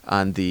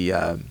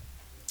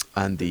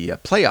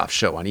playoff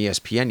show on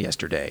ESPN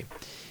yesterday,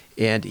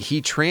 and he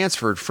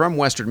transferred from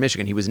Western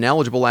Michigan. He was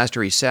ineligible last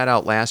year. He sat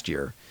out last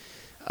year,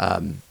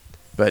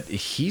 but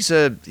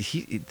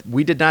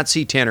we did not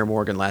see Tanner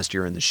Morgan last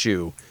year in the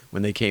shoe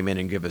when they came in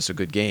and give us a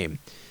good game.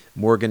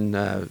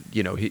 Morgan,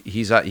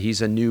 he's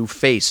a new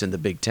face in the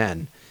Big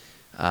Ten.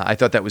 I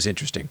thought that was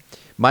interesting.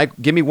 Mike,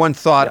 give me one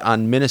thought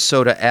on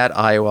Minnesota at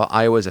Iowa.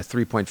 Iowa's a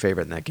 3-point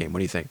favorite in that game. What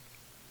do you think?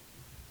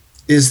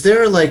 Is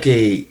there like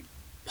a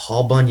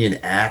Paul Bunyan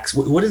axe?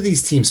 What do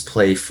these teams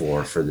play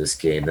for this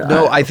game?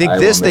 No, I think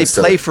they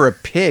play for a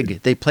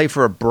pig. They play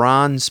for a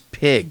bronze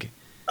pig.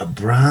 A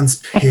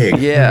bronze pig.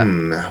 Yeah.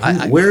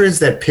 Where does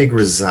that pig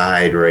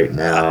reside right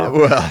now?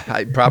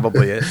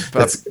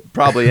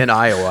 Probably in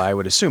Iowa, I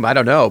would assume. I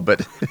don't know,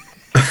 but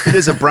it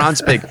is a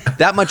bronze pig.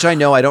 That much I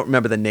know. I don't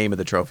remember the name of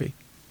the trophy.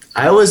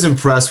 I was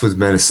impressed with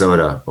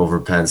Minnesota over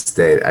Penn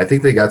State. I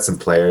think they got some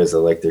players that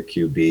like their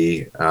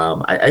QB.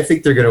 I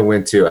think they're going to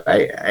win too.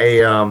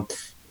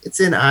 It's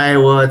in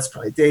Iowa. It's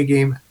probably a day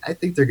game. I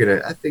think they're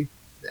gonna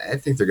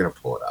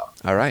pull it out.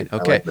 All right.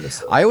 Okay. I like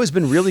Iowa's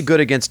been really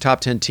good against top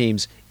 10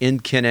 teams in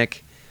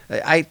Kinnick.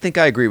 I think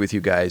I agree with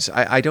you guys.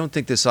 I don't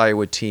think this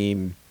Iowa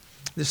team.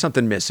 There's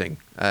something missing.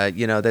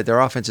 That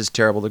their offense is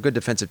terrible. They're a good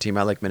defensive team.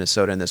 I like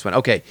Minnesota in this one.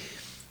 Okay.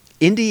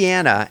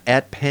 Indiana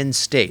at Penn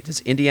State.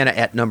 It's Indiana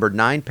at number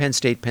 9 Penn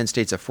State. Penn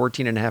State's a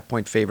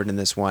 14.5-point favorite in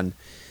this one.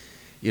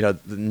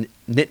 The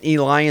Nittany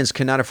Lions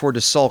cannot afford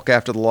to sulk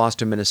after the loss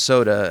to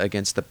Minnesota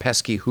against the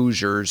pesky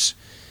Hoosiers.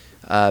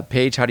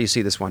 Paige, how do you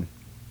see this one?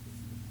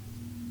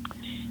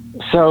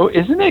 So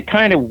isn't it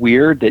kind of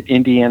weird that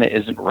Indiana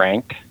isn't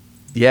ranked?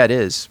 Yeah, it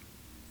is.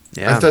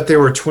 Yeah. I thought they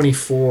were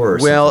 24 or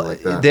something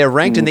like that. They're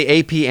ranked in the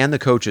AP and the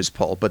coaches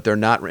poll, but they're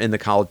not in the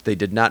college. They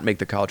did not make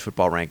the college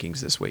football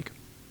rankings this week.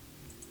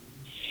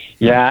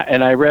 Yeah,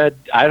 and I read,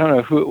 I don't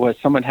know who it was,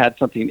 someone had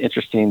something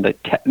interesting.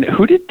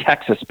 Who did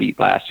Texas beat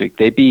last week?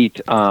 They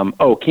beat,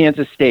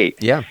 Kansas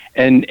State. Yeah.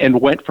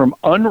 And went from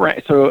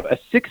unranked, so a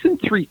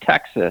 6-3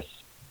 Texas,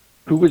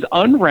 who was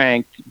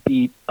unranked,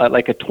 beat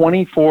like a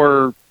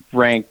 24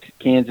 ranked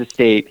Kansas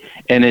State,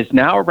 and is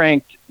now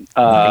ranked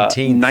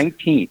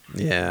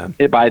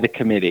 19th by the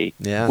committee.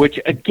 Yeah. Which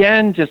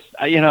again, just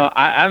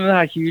I'm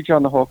not huge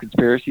on the whole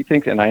conspiracy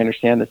thing, and I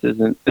understand this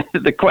isn't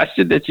the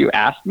question that you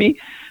asked me,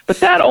 but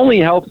that only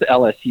helps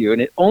LSU,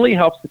 and it only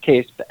helps the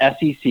case for the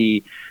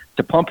SEC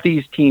to pump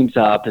these teams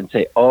up and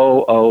say,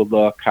 oh,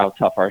 look how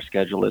tough our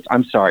schedule is.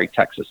 I'm sorry,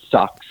 Texas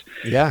sucks.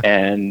 Yeah.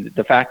 And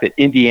the fact that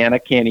Indiana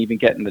can't even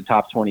get in the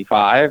top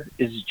 25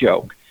 is a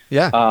joke.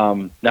 Yeah.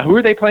 Now, who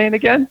are they playing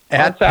again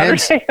on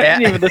Saturday? I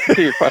didn't even listen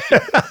to your question.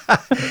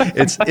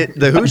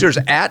 The Hoosiers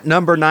at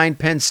number 9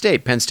 Penn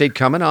State. Penn State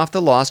coming off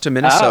the loss to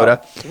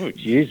Minnesota. Oh,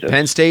 Jesus.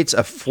 Penn State's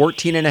a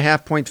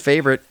 14.5-point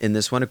favorite in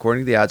this one,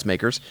 according to the odds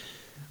makers.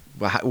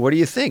 What do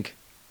you think?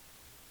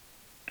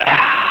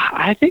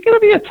 I think it'll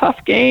be a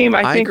tough game.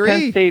 I think agree.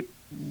 Penn State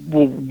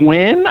will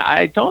win.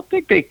 I don't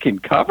think they can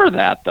cover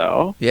that,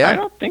 though. Yeah. I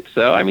don't think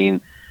so. I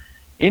mean,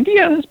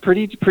 Indiana's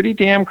pretty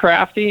damn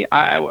crafty.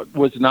 I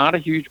was not a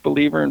huge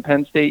believer in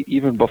Penn State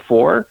even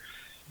before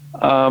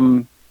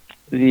the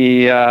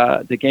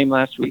game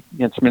last week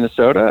against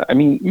Minnesota. I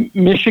mean,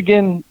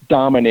 Michigan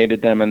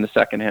dominated them in the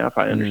second half.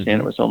 I understand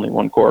it was only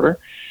one quarter.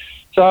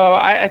 So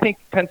I think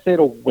Penn State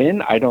will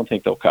win. I don't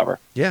think they'll cover.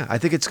 Yeah, I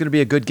think it's going to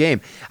be a good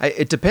game.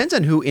 It depends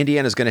on who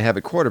Indiana's going to have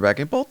at quarterback,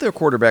 and both their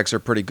quarterbacks are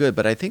pretty good.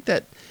 But I think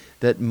that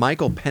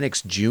Michael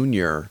Penix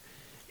Jr.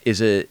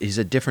 is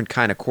a different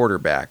kind of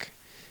quarterback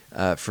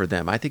for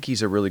them. I think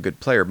he's a really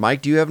good player.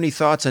 Mike, do you have any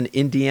thoughts on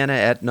Indiana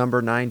at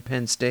number 9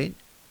 Penn State?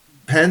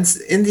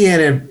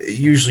 Indiana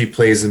usually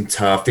plays them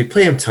tough. They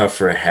play them tough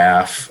for a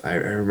half. I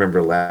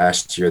remember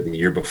last year, the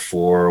year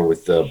before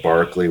with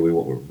Barkley, we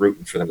were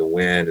rooting for them to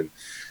win, and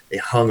they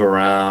hung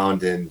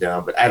around.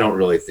 But I don't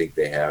really think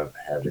they have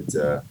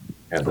the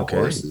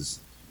horses.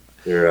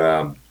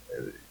 They're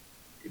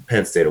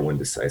Penn State will win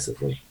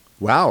decisively.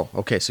 Wow.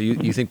 Okay, so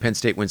you think Penn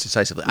State wins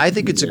decisively. I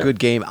think it's a good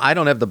game. I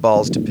don't have the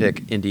balls to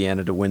pick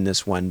Indiana to win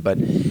this one, but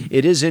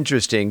it is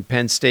interesting.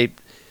 Penn State,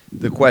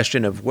 the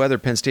question of whether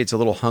Penn State's a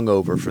little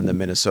hungover from the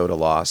Minnesota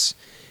loss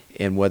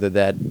and whether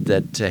that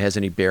has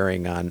any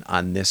bearing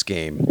on this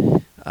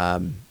game.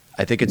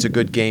 I think it's a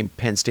good game.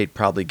 Penn State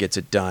probably gets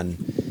it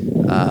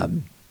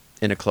done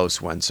in a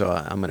close one, so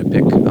I'm going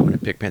to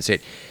pick Penn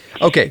State.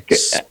 Okay,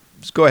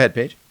 go ahead,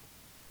 Paige.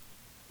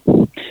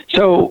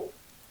 So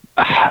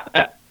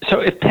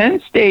if Penn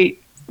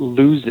State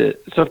loses,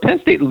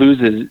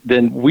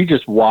 then we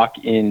just walk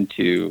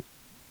into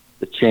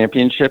the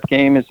championship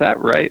game. Is that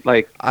right?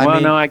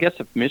 No, I guess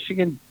if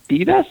Michigan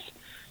beat us,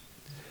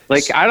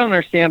 I don't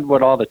understand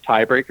what all the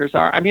tiebreakers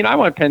are. I mean, I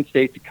want Penn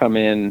State to come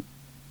in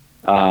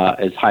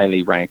as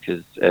highly ranked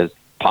as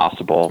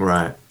possible.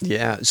 Right.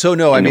 Yeah. So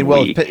no, I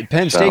mean,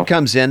 Penn State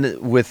comes in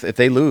with, if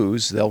they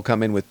lose, they'll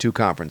come in with 2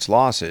 conference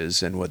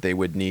losses, and what they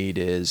would need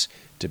is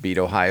to beat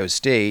Ohio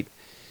State.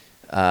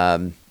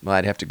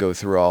 I'd have to go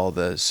through all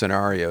the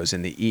scenarios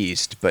in the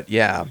East, but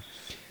yeah,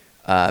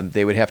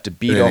 they would have to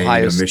beat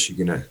Ohio State.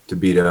 Michigan to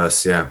beat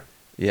us, yeah.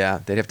 Yeah,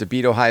 they'd have to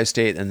beat Ohio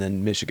State, and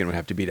then Michigan would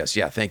have to beat us.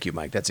 Yeah, thank you,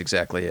 Mike. That's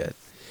exactly it.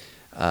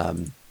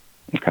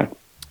 Okay.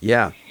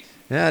 Yeah.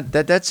 Yeah,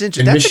 that's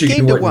interesting. And that's Michigan a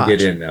game to wouldn't watch.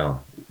 get in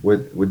now.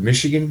 Would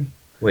Michigan?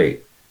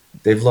 Wait,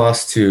 they've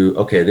lost to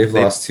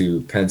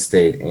Penn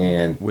State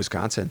and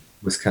Wisconsin.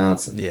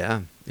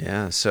 Yeah.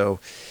 So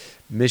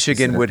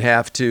Michigan would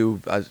have to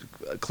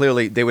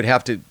clearly they would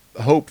have to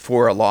hope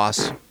for a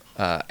loss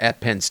at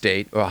Penn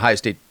State, or Ohio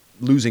State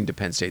losing to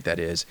Penn State, that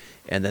is,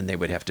 and then they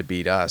would have to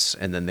beat us,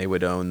 and then they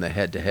would own the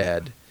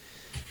head-to-head.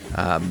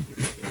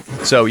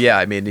 So yeah,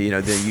 I mean,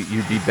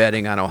 you'd be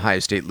betting on Ohio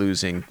State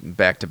losing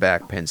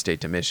back-to-back Penn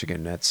State to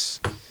Michigan. That's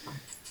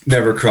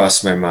never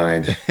crossed my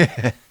mind.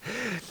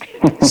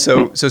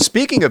 So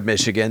speaking of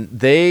Michigan,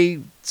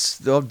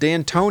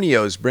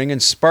 D'Antonio's bringing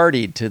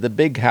Sparty to the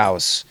big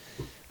house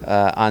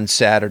on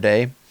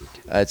Saturday.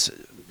 It's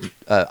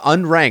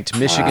unranked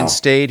Michigan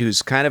State,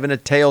 who's kind of in a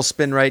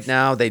tailspin right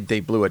now. They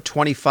blew a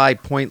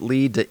 25-point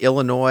lead to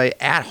Illinois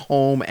at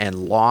home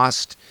and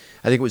lost.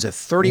 I think it was a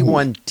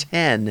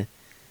 31-10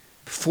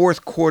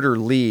 fourth quarter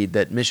lead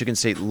that Michigan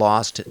State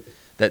lost,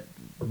 that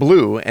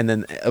blew, and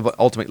then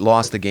ultimately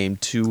lost the game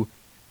to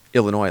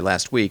Illinois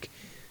last week.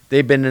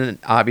 They've been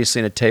obviously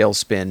in a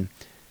tailspin.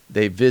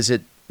 They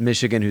visit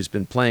Michigan, who's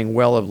been playing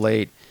well of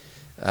late.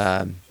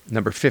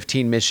 Number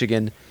 15,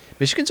 Michigan.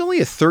 Michigan's only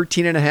a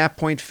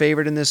 13.5-point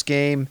favorite in this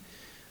game.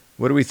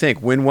 What do we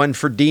think? Win one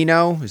for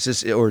Dino?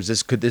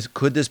 Could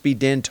this be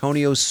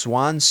D'Antonio's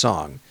swan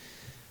song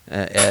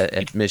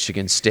at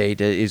Michigan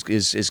State? Is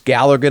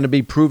Galler going to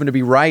be proven to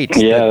be right?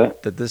 Yeah,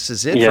 that this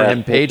is it for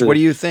him, Paige. What do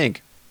you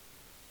think?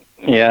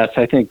 Yes,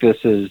 I think this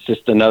is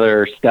just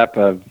another step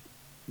of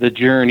the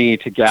journey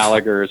to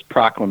Gallagher's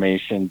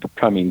proclamation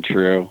coming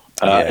true.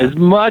 As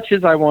much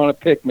as I want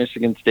to pick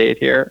Michigan State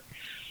here,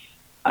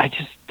 I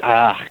just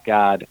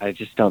I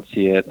just don't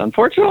see it.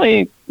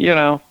 Unfortunately,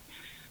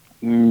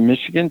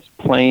 Michigan's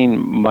playing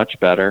much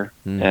better,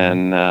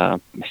 and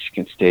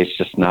Michigan State's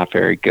just not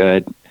very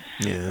good.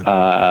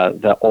 Yeah.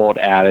 The old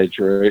adage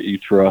where you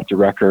throw out the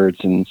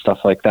records and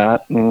stuff like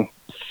that.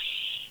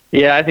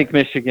 Yeah, I think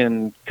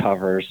Michigan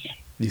covers.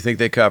 You think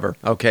they cover?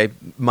 Okay,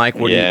 Mike,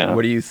 what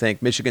do you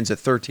think? Michigan's a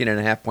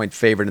 13.5-point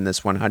favorite in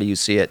this one. How do you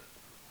see it?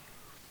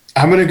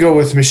 I'm going to go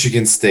with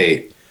Michigan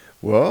State.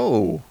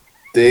 Whoa.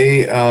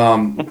 They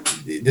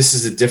this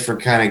is a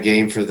different kind of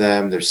game for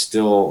them. They're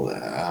still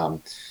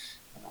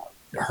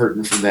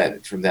hurting from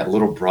that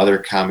little brother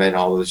comment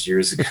all those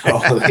years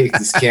ago. They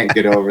just can't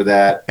get over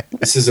that.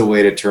 This is a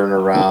way to turn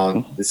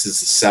around. This is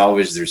to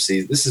salvage their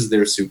season. This is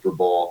their Super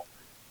Bowl.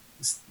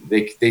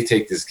 They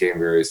take this game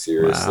very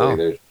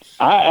seriously.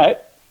 Wow.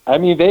 I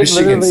mean,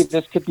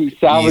 this could be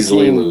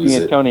salvaging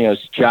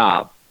D'Antonio's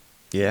job.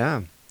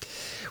 Yeah.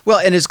 Well,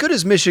 and as good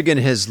as Michigan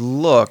has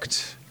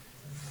looked,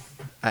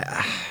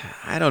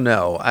 I don't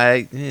know.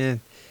 I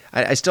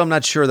still am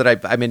not sure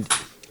that I mean,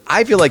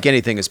 I feel like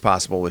anything is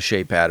possible with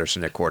Shea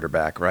Patterson at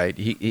quarterback, right?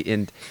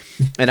 And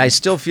I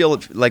still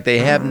feel like they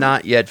have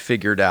not yet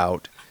figured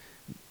out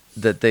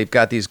that they've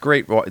got this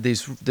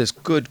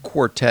good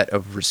quartet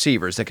of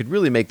receivers that could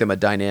really make them a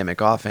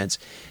dynamic offense.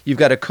 You've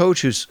got a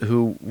coach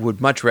who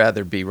would much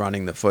rather be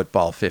running the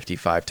football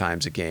 55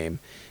 times a game.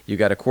 You've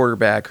got a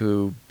quarterback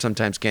who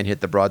sometimes can't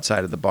hit the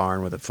broadside of the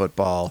barn with a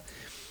football.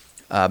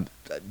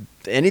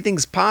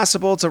 Anything's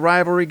possible. It's a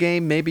rivalry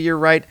game. Maybe you're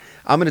right.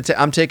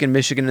 I'm taking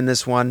Michigan in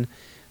this one,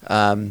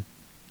 but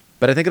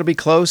I think it'll be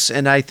close.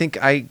 And I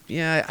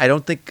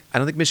don't think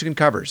Michigan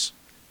covers.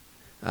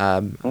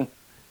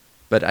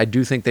 But I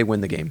do think they win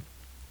the game.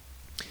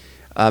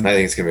 I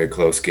think it's going to be a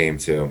close game,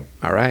 too.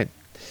 All right.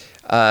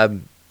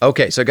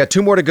 Okay, so I got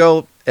two more to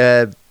go.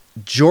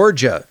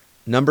 Georgia,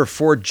 number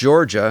 4,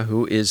 Georgia,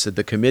 who is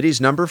the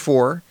committee's number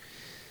 4,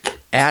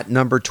 at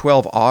number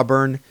 12,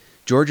 Auburn.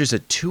 Georgia's a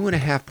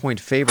 2.5-point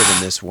favorite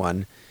in this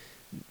one.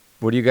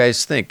 What do you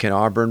guys think? Can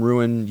Auburn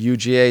ruin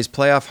UGA's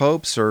playoff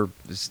hopes, or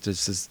do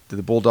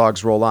the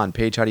Bulldogs roll on?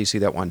 Paige, how do you see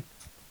that one?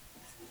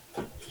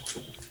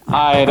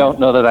 I don't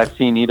know that I've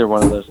seen either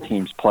one of those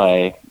teams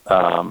play.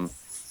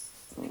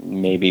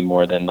 Maybe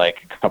more than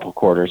like a couple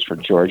quarters for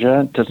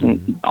Georgia.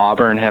 Doesn't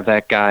Auburn have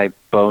that guy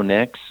Bo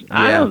Nix?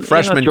 Yeah,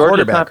 freshman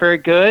Georgia's quarterback. Not very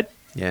good.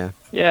 Yeah.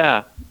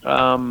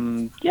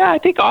 I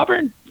think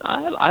Auburn.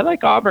 I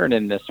like Auburn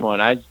in this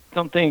one. I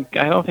don't think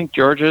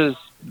Georgia's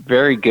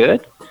very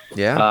good.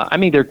 Yeah. I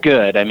mean, they're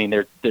good. I mean,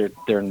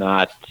 they're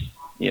not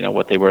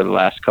what they were the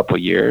last couple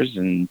of years,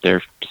 and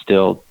they're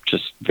still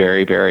just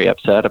very, very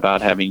upset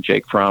about having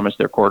Jake Fromm as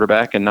their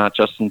quarterback and not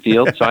Justin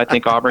Fields. So I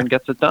think Auburn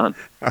gets it done.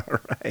 All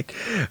right,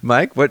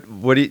 Mike.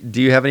 What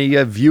do you have any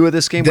view of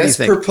this game? What do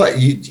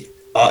you think?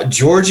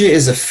 Georgia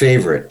is a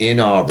favorite in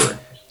Auburn.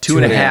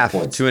 2.5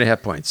 points.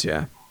 2.5 points.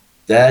 Yeah.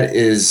 That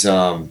is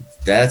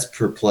that's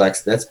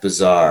perplexed. That's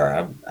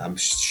bizarre. I'm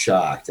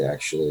shocked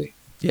actually.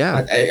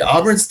 Yeah.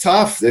 Auburn's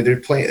tough. They're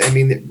playing. I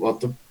mean,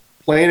 they're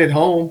playing at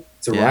home.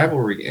 It's a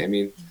rivalry. I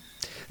mean,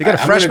 they got a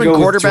freshman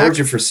quarterback.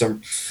 Georgia for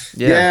some.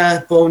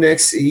 Yeah, Bo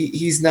Nix.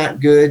 He's not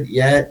good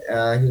yet.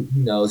 Who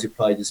knows? He'll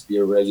probably just be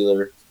a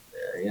regular,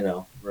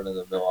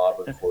 run-of-the-mill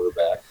Auburn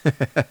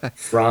quarterback.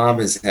 Fromm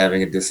is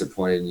having a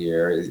disappointing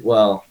year.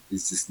 Well,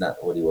 he's just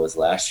not what he was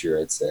last year,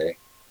 I'd say.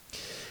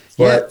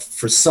 But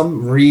for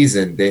some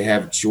reason, they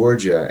have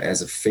Georgia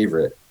as a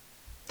favorite.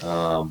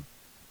 Well,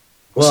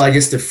 I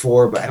guess they're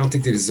 4, but I don't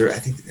think they deserve. I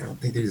don't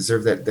think they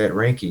deserve that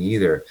ranking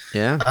either.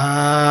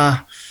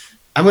 Yeah.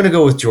 I'm going to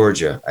go with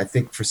Georgia. I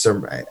think for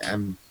some,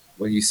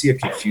 when you see a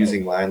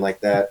confusing line like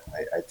that,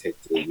 I take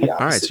the opposite.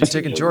 All right, so you're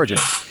taking Georgia.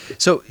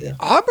 So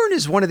Auburn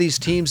is one of these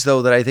teams,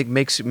 though, that I think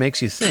makes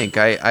you think.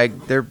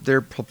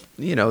 They're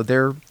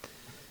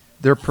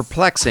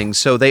perplexing.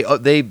 So they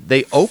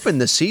open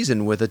the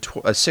season with a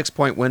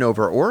 6-point win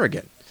over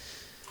Oregon,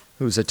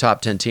 who's a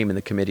top 10 team in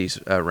the committee's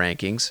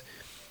rankings.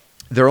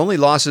 Their only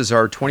losses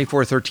are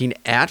 24-13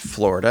 at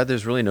Florida.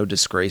 There's really no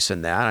disgrace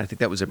in that. I think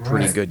that was a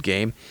pretty good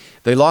game.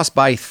 They lost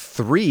by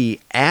 3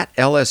 at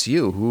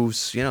LSU,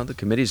 who's the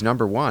committee's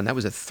number 1. That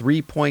was a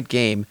 3-point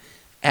game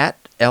at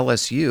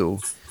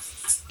LSU.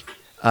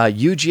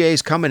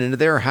 UGA's coming into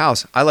their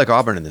house. I like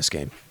Auburn in this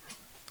game.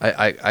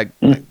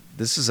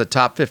 This is a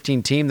top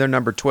 15 team. They're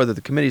number 12. They're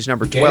the committee's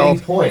number 12. Gaining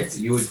points.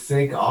 You would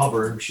think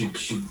Auburn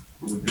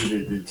would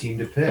be the team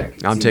to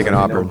pick. I'm taking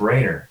Auburn.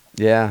 No-brainer.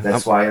 Yeah.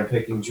 That's why I'm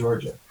picking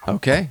Georgia.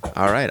 Okay.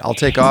 All right. I'll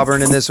take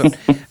Auburn in this one.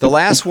 The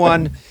last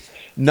one,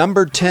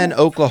 number 10,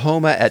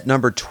 Oklahoma at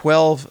number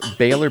 12,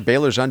 Baylor.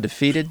 Baylor's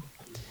undefeated.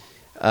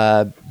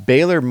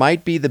 Baylor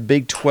might be the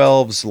Big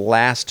 12's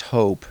last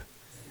hope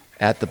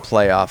at the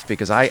playoff,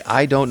 because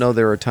I don't know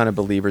there are a ton of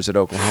believers at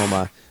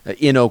Oklahoma,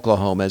 in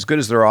Oklahoma. As good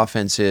as their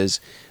offense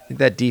is, I think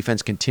that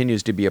defense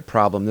continues to be a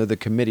problem. They're the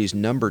committee's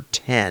number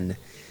 10,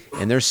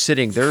 and they're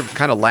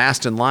kind of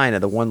last in line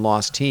of the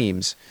one-loss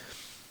teams.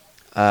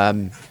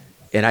 And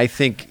I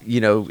think,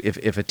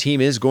 if a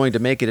team is going to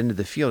make it into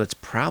the field, it's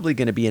probably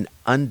going to be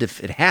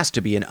it has to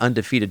be an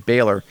undefeated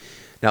Baylor.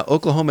 Now,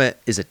 Oklahoma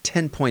is a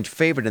 10-point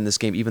favorite in this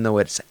game, even though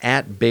it's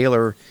at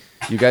Baylor.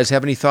 You guys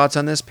have any thoughts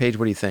on this? Paige,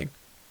 what do you think?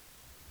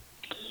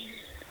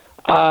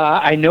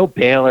 I know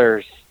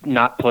Baylor's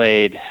not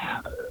played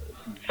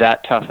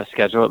that tough a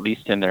schedule, at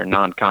least in their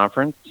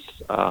non-conference.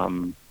 I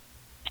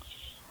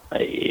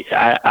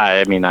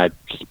mean, I'm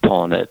just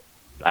pulling it.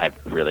 I have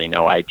really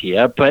no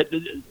idea. But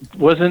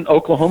wasn't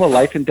Oklahoma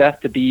life and death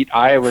to beat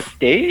Iowa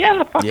State?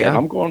 Yeah, fuck it.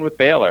 I'm going with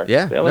Baylor.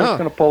 Yeah, Baylor's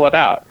going to pull it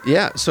out.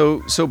 Yeah,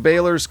 so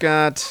Baylor's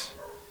got...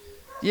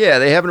 Yeah,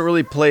 they haven't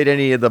really played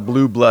any of the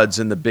blue bloods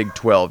in the Big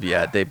 12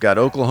 yet. They've got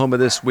Oklahoma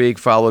this week,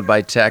 followed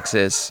by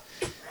Texas.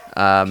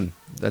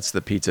 That's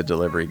the pizza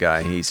delivery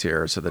guy. He's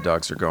here, so the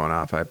dogs are going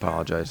off. I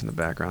apologize in the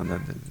background.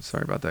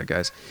 Sorry about that,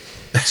 guys.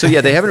 So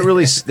yeah, they haven't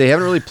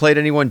really played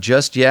anyone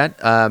just yet.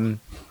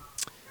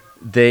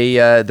 They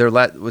beat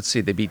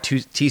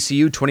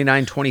TCU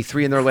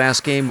 29-23 in their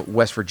last game.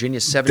 West Virginia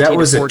 17-14. That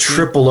was a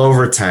triple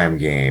overtime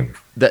game.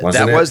 That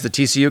was the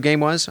TCU game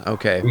was?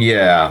 Okay.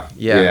 Yeah.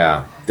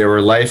 They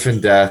were life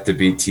and death to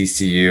beat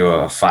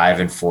TCU, a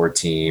 5-4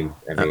 team.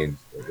 I mean,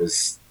 it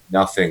was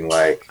nothing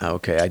like.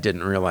 Okay, I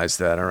didn't realize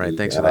that. All right,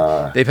 thanks for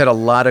that. They've had a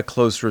lot of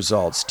close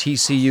results.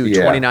 TCU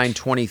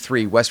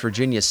 29-23, West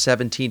Virginia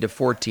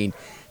 17-14,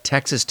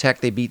 Texas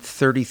Tech they beat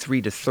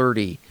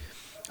 33-30.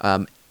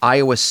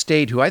 Iowa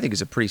State, who I think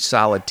is a pretty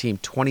solid team,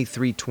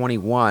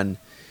 23-21.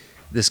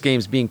 This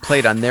game's being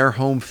played on their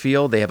home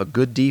field. They have a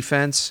good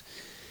defense.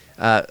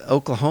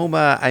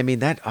 Oklahoma, I mean,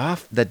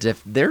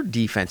 their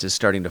defense is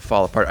starting to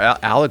fall apart.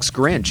 Alex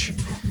Grinch,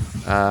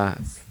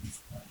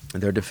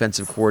 their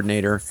defensive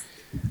coordinator.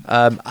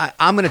 I'm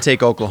going to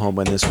take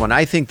Oklahoma in this one.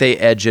 I think they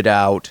edge it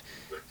out.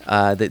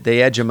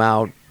 They edge them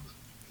out.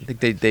 I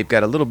think they've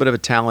got a little bit of a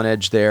talent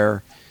edge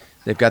there.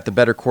 They've got the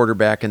better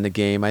quarterback in the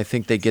game. I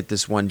think they get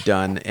this one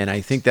done, and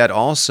I think that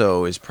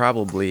also is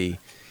probably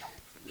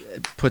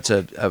puts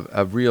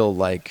a real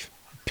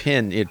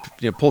pin. It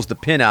pulls the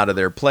pin out of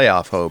their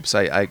playoff hopes.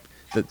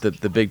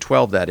 The Big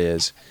 12 that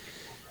is.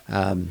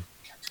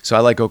 So I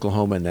like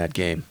Oklahoma in that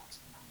game.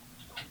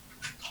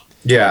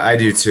 Yeah, I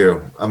do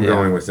too. I'm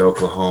going with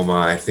Oklahoma.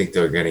 I think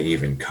they're going to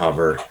even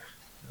cover.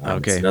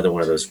 Okay. It's another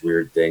one of those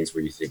weird things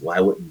where you think,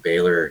 why wouldn't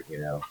Baylor,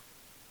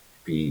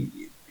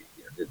 be?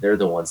 They're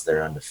the ones that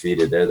are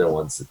undefeated. They're the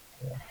ones that.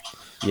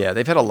 Yeah,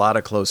 they've had a lot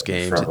of close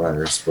games. Front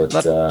runners, but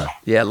a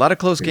lot of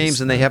close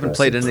games, and they haven't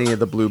played any of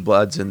the blue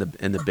bloods in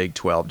the Big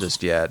 12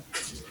 just yet.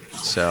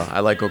 So I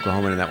like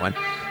Oklahoma in that one.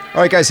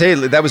 All right, guys. Hey,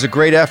 that was a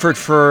great effort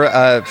for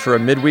a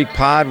midweek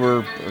pod.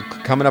 We're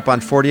coming up on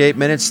 48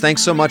 minutes.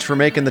 Thanks so much for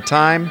making the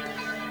time,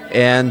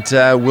 and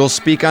we'll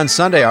speak on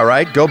Sunday. All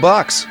right, go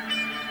Bucks.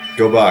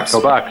 Go Bucks.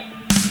 Go Bucks.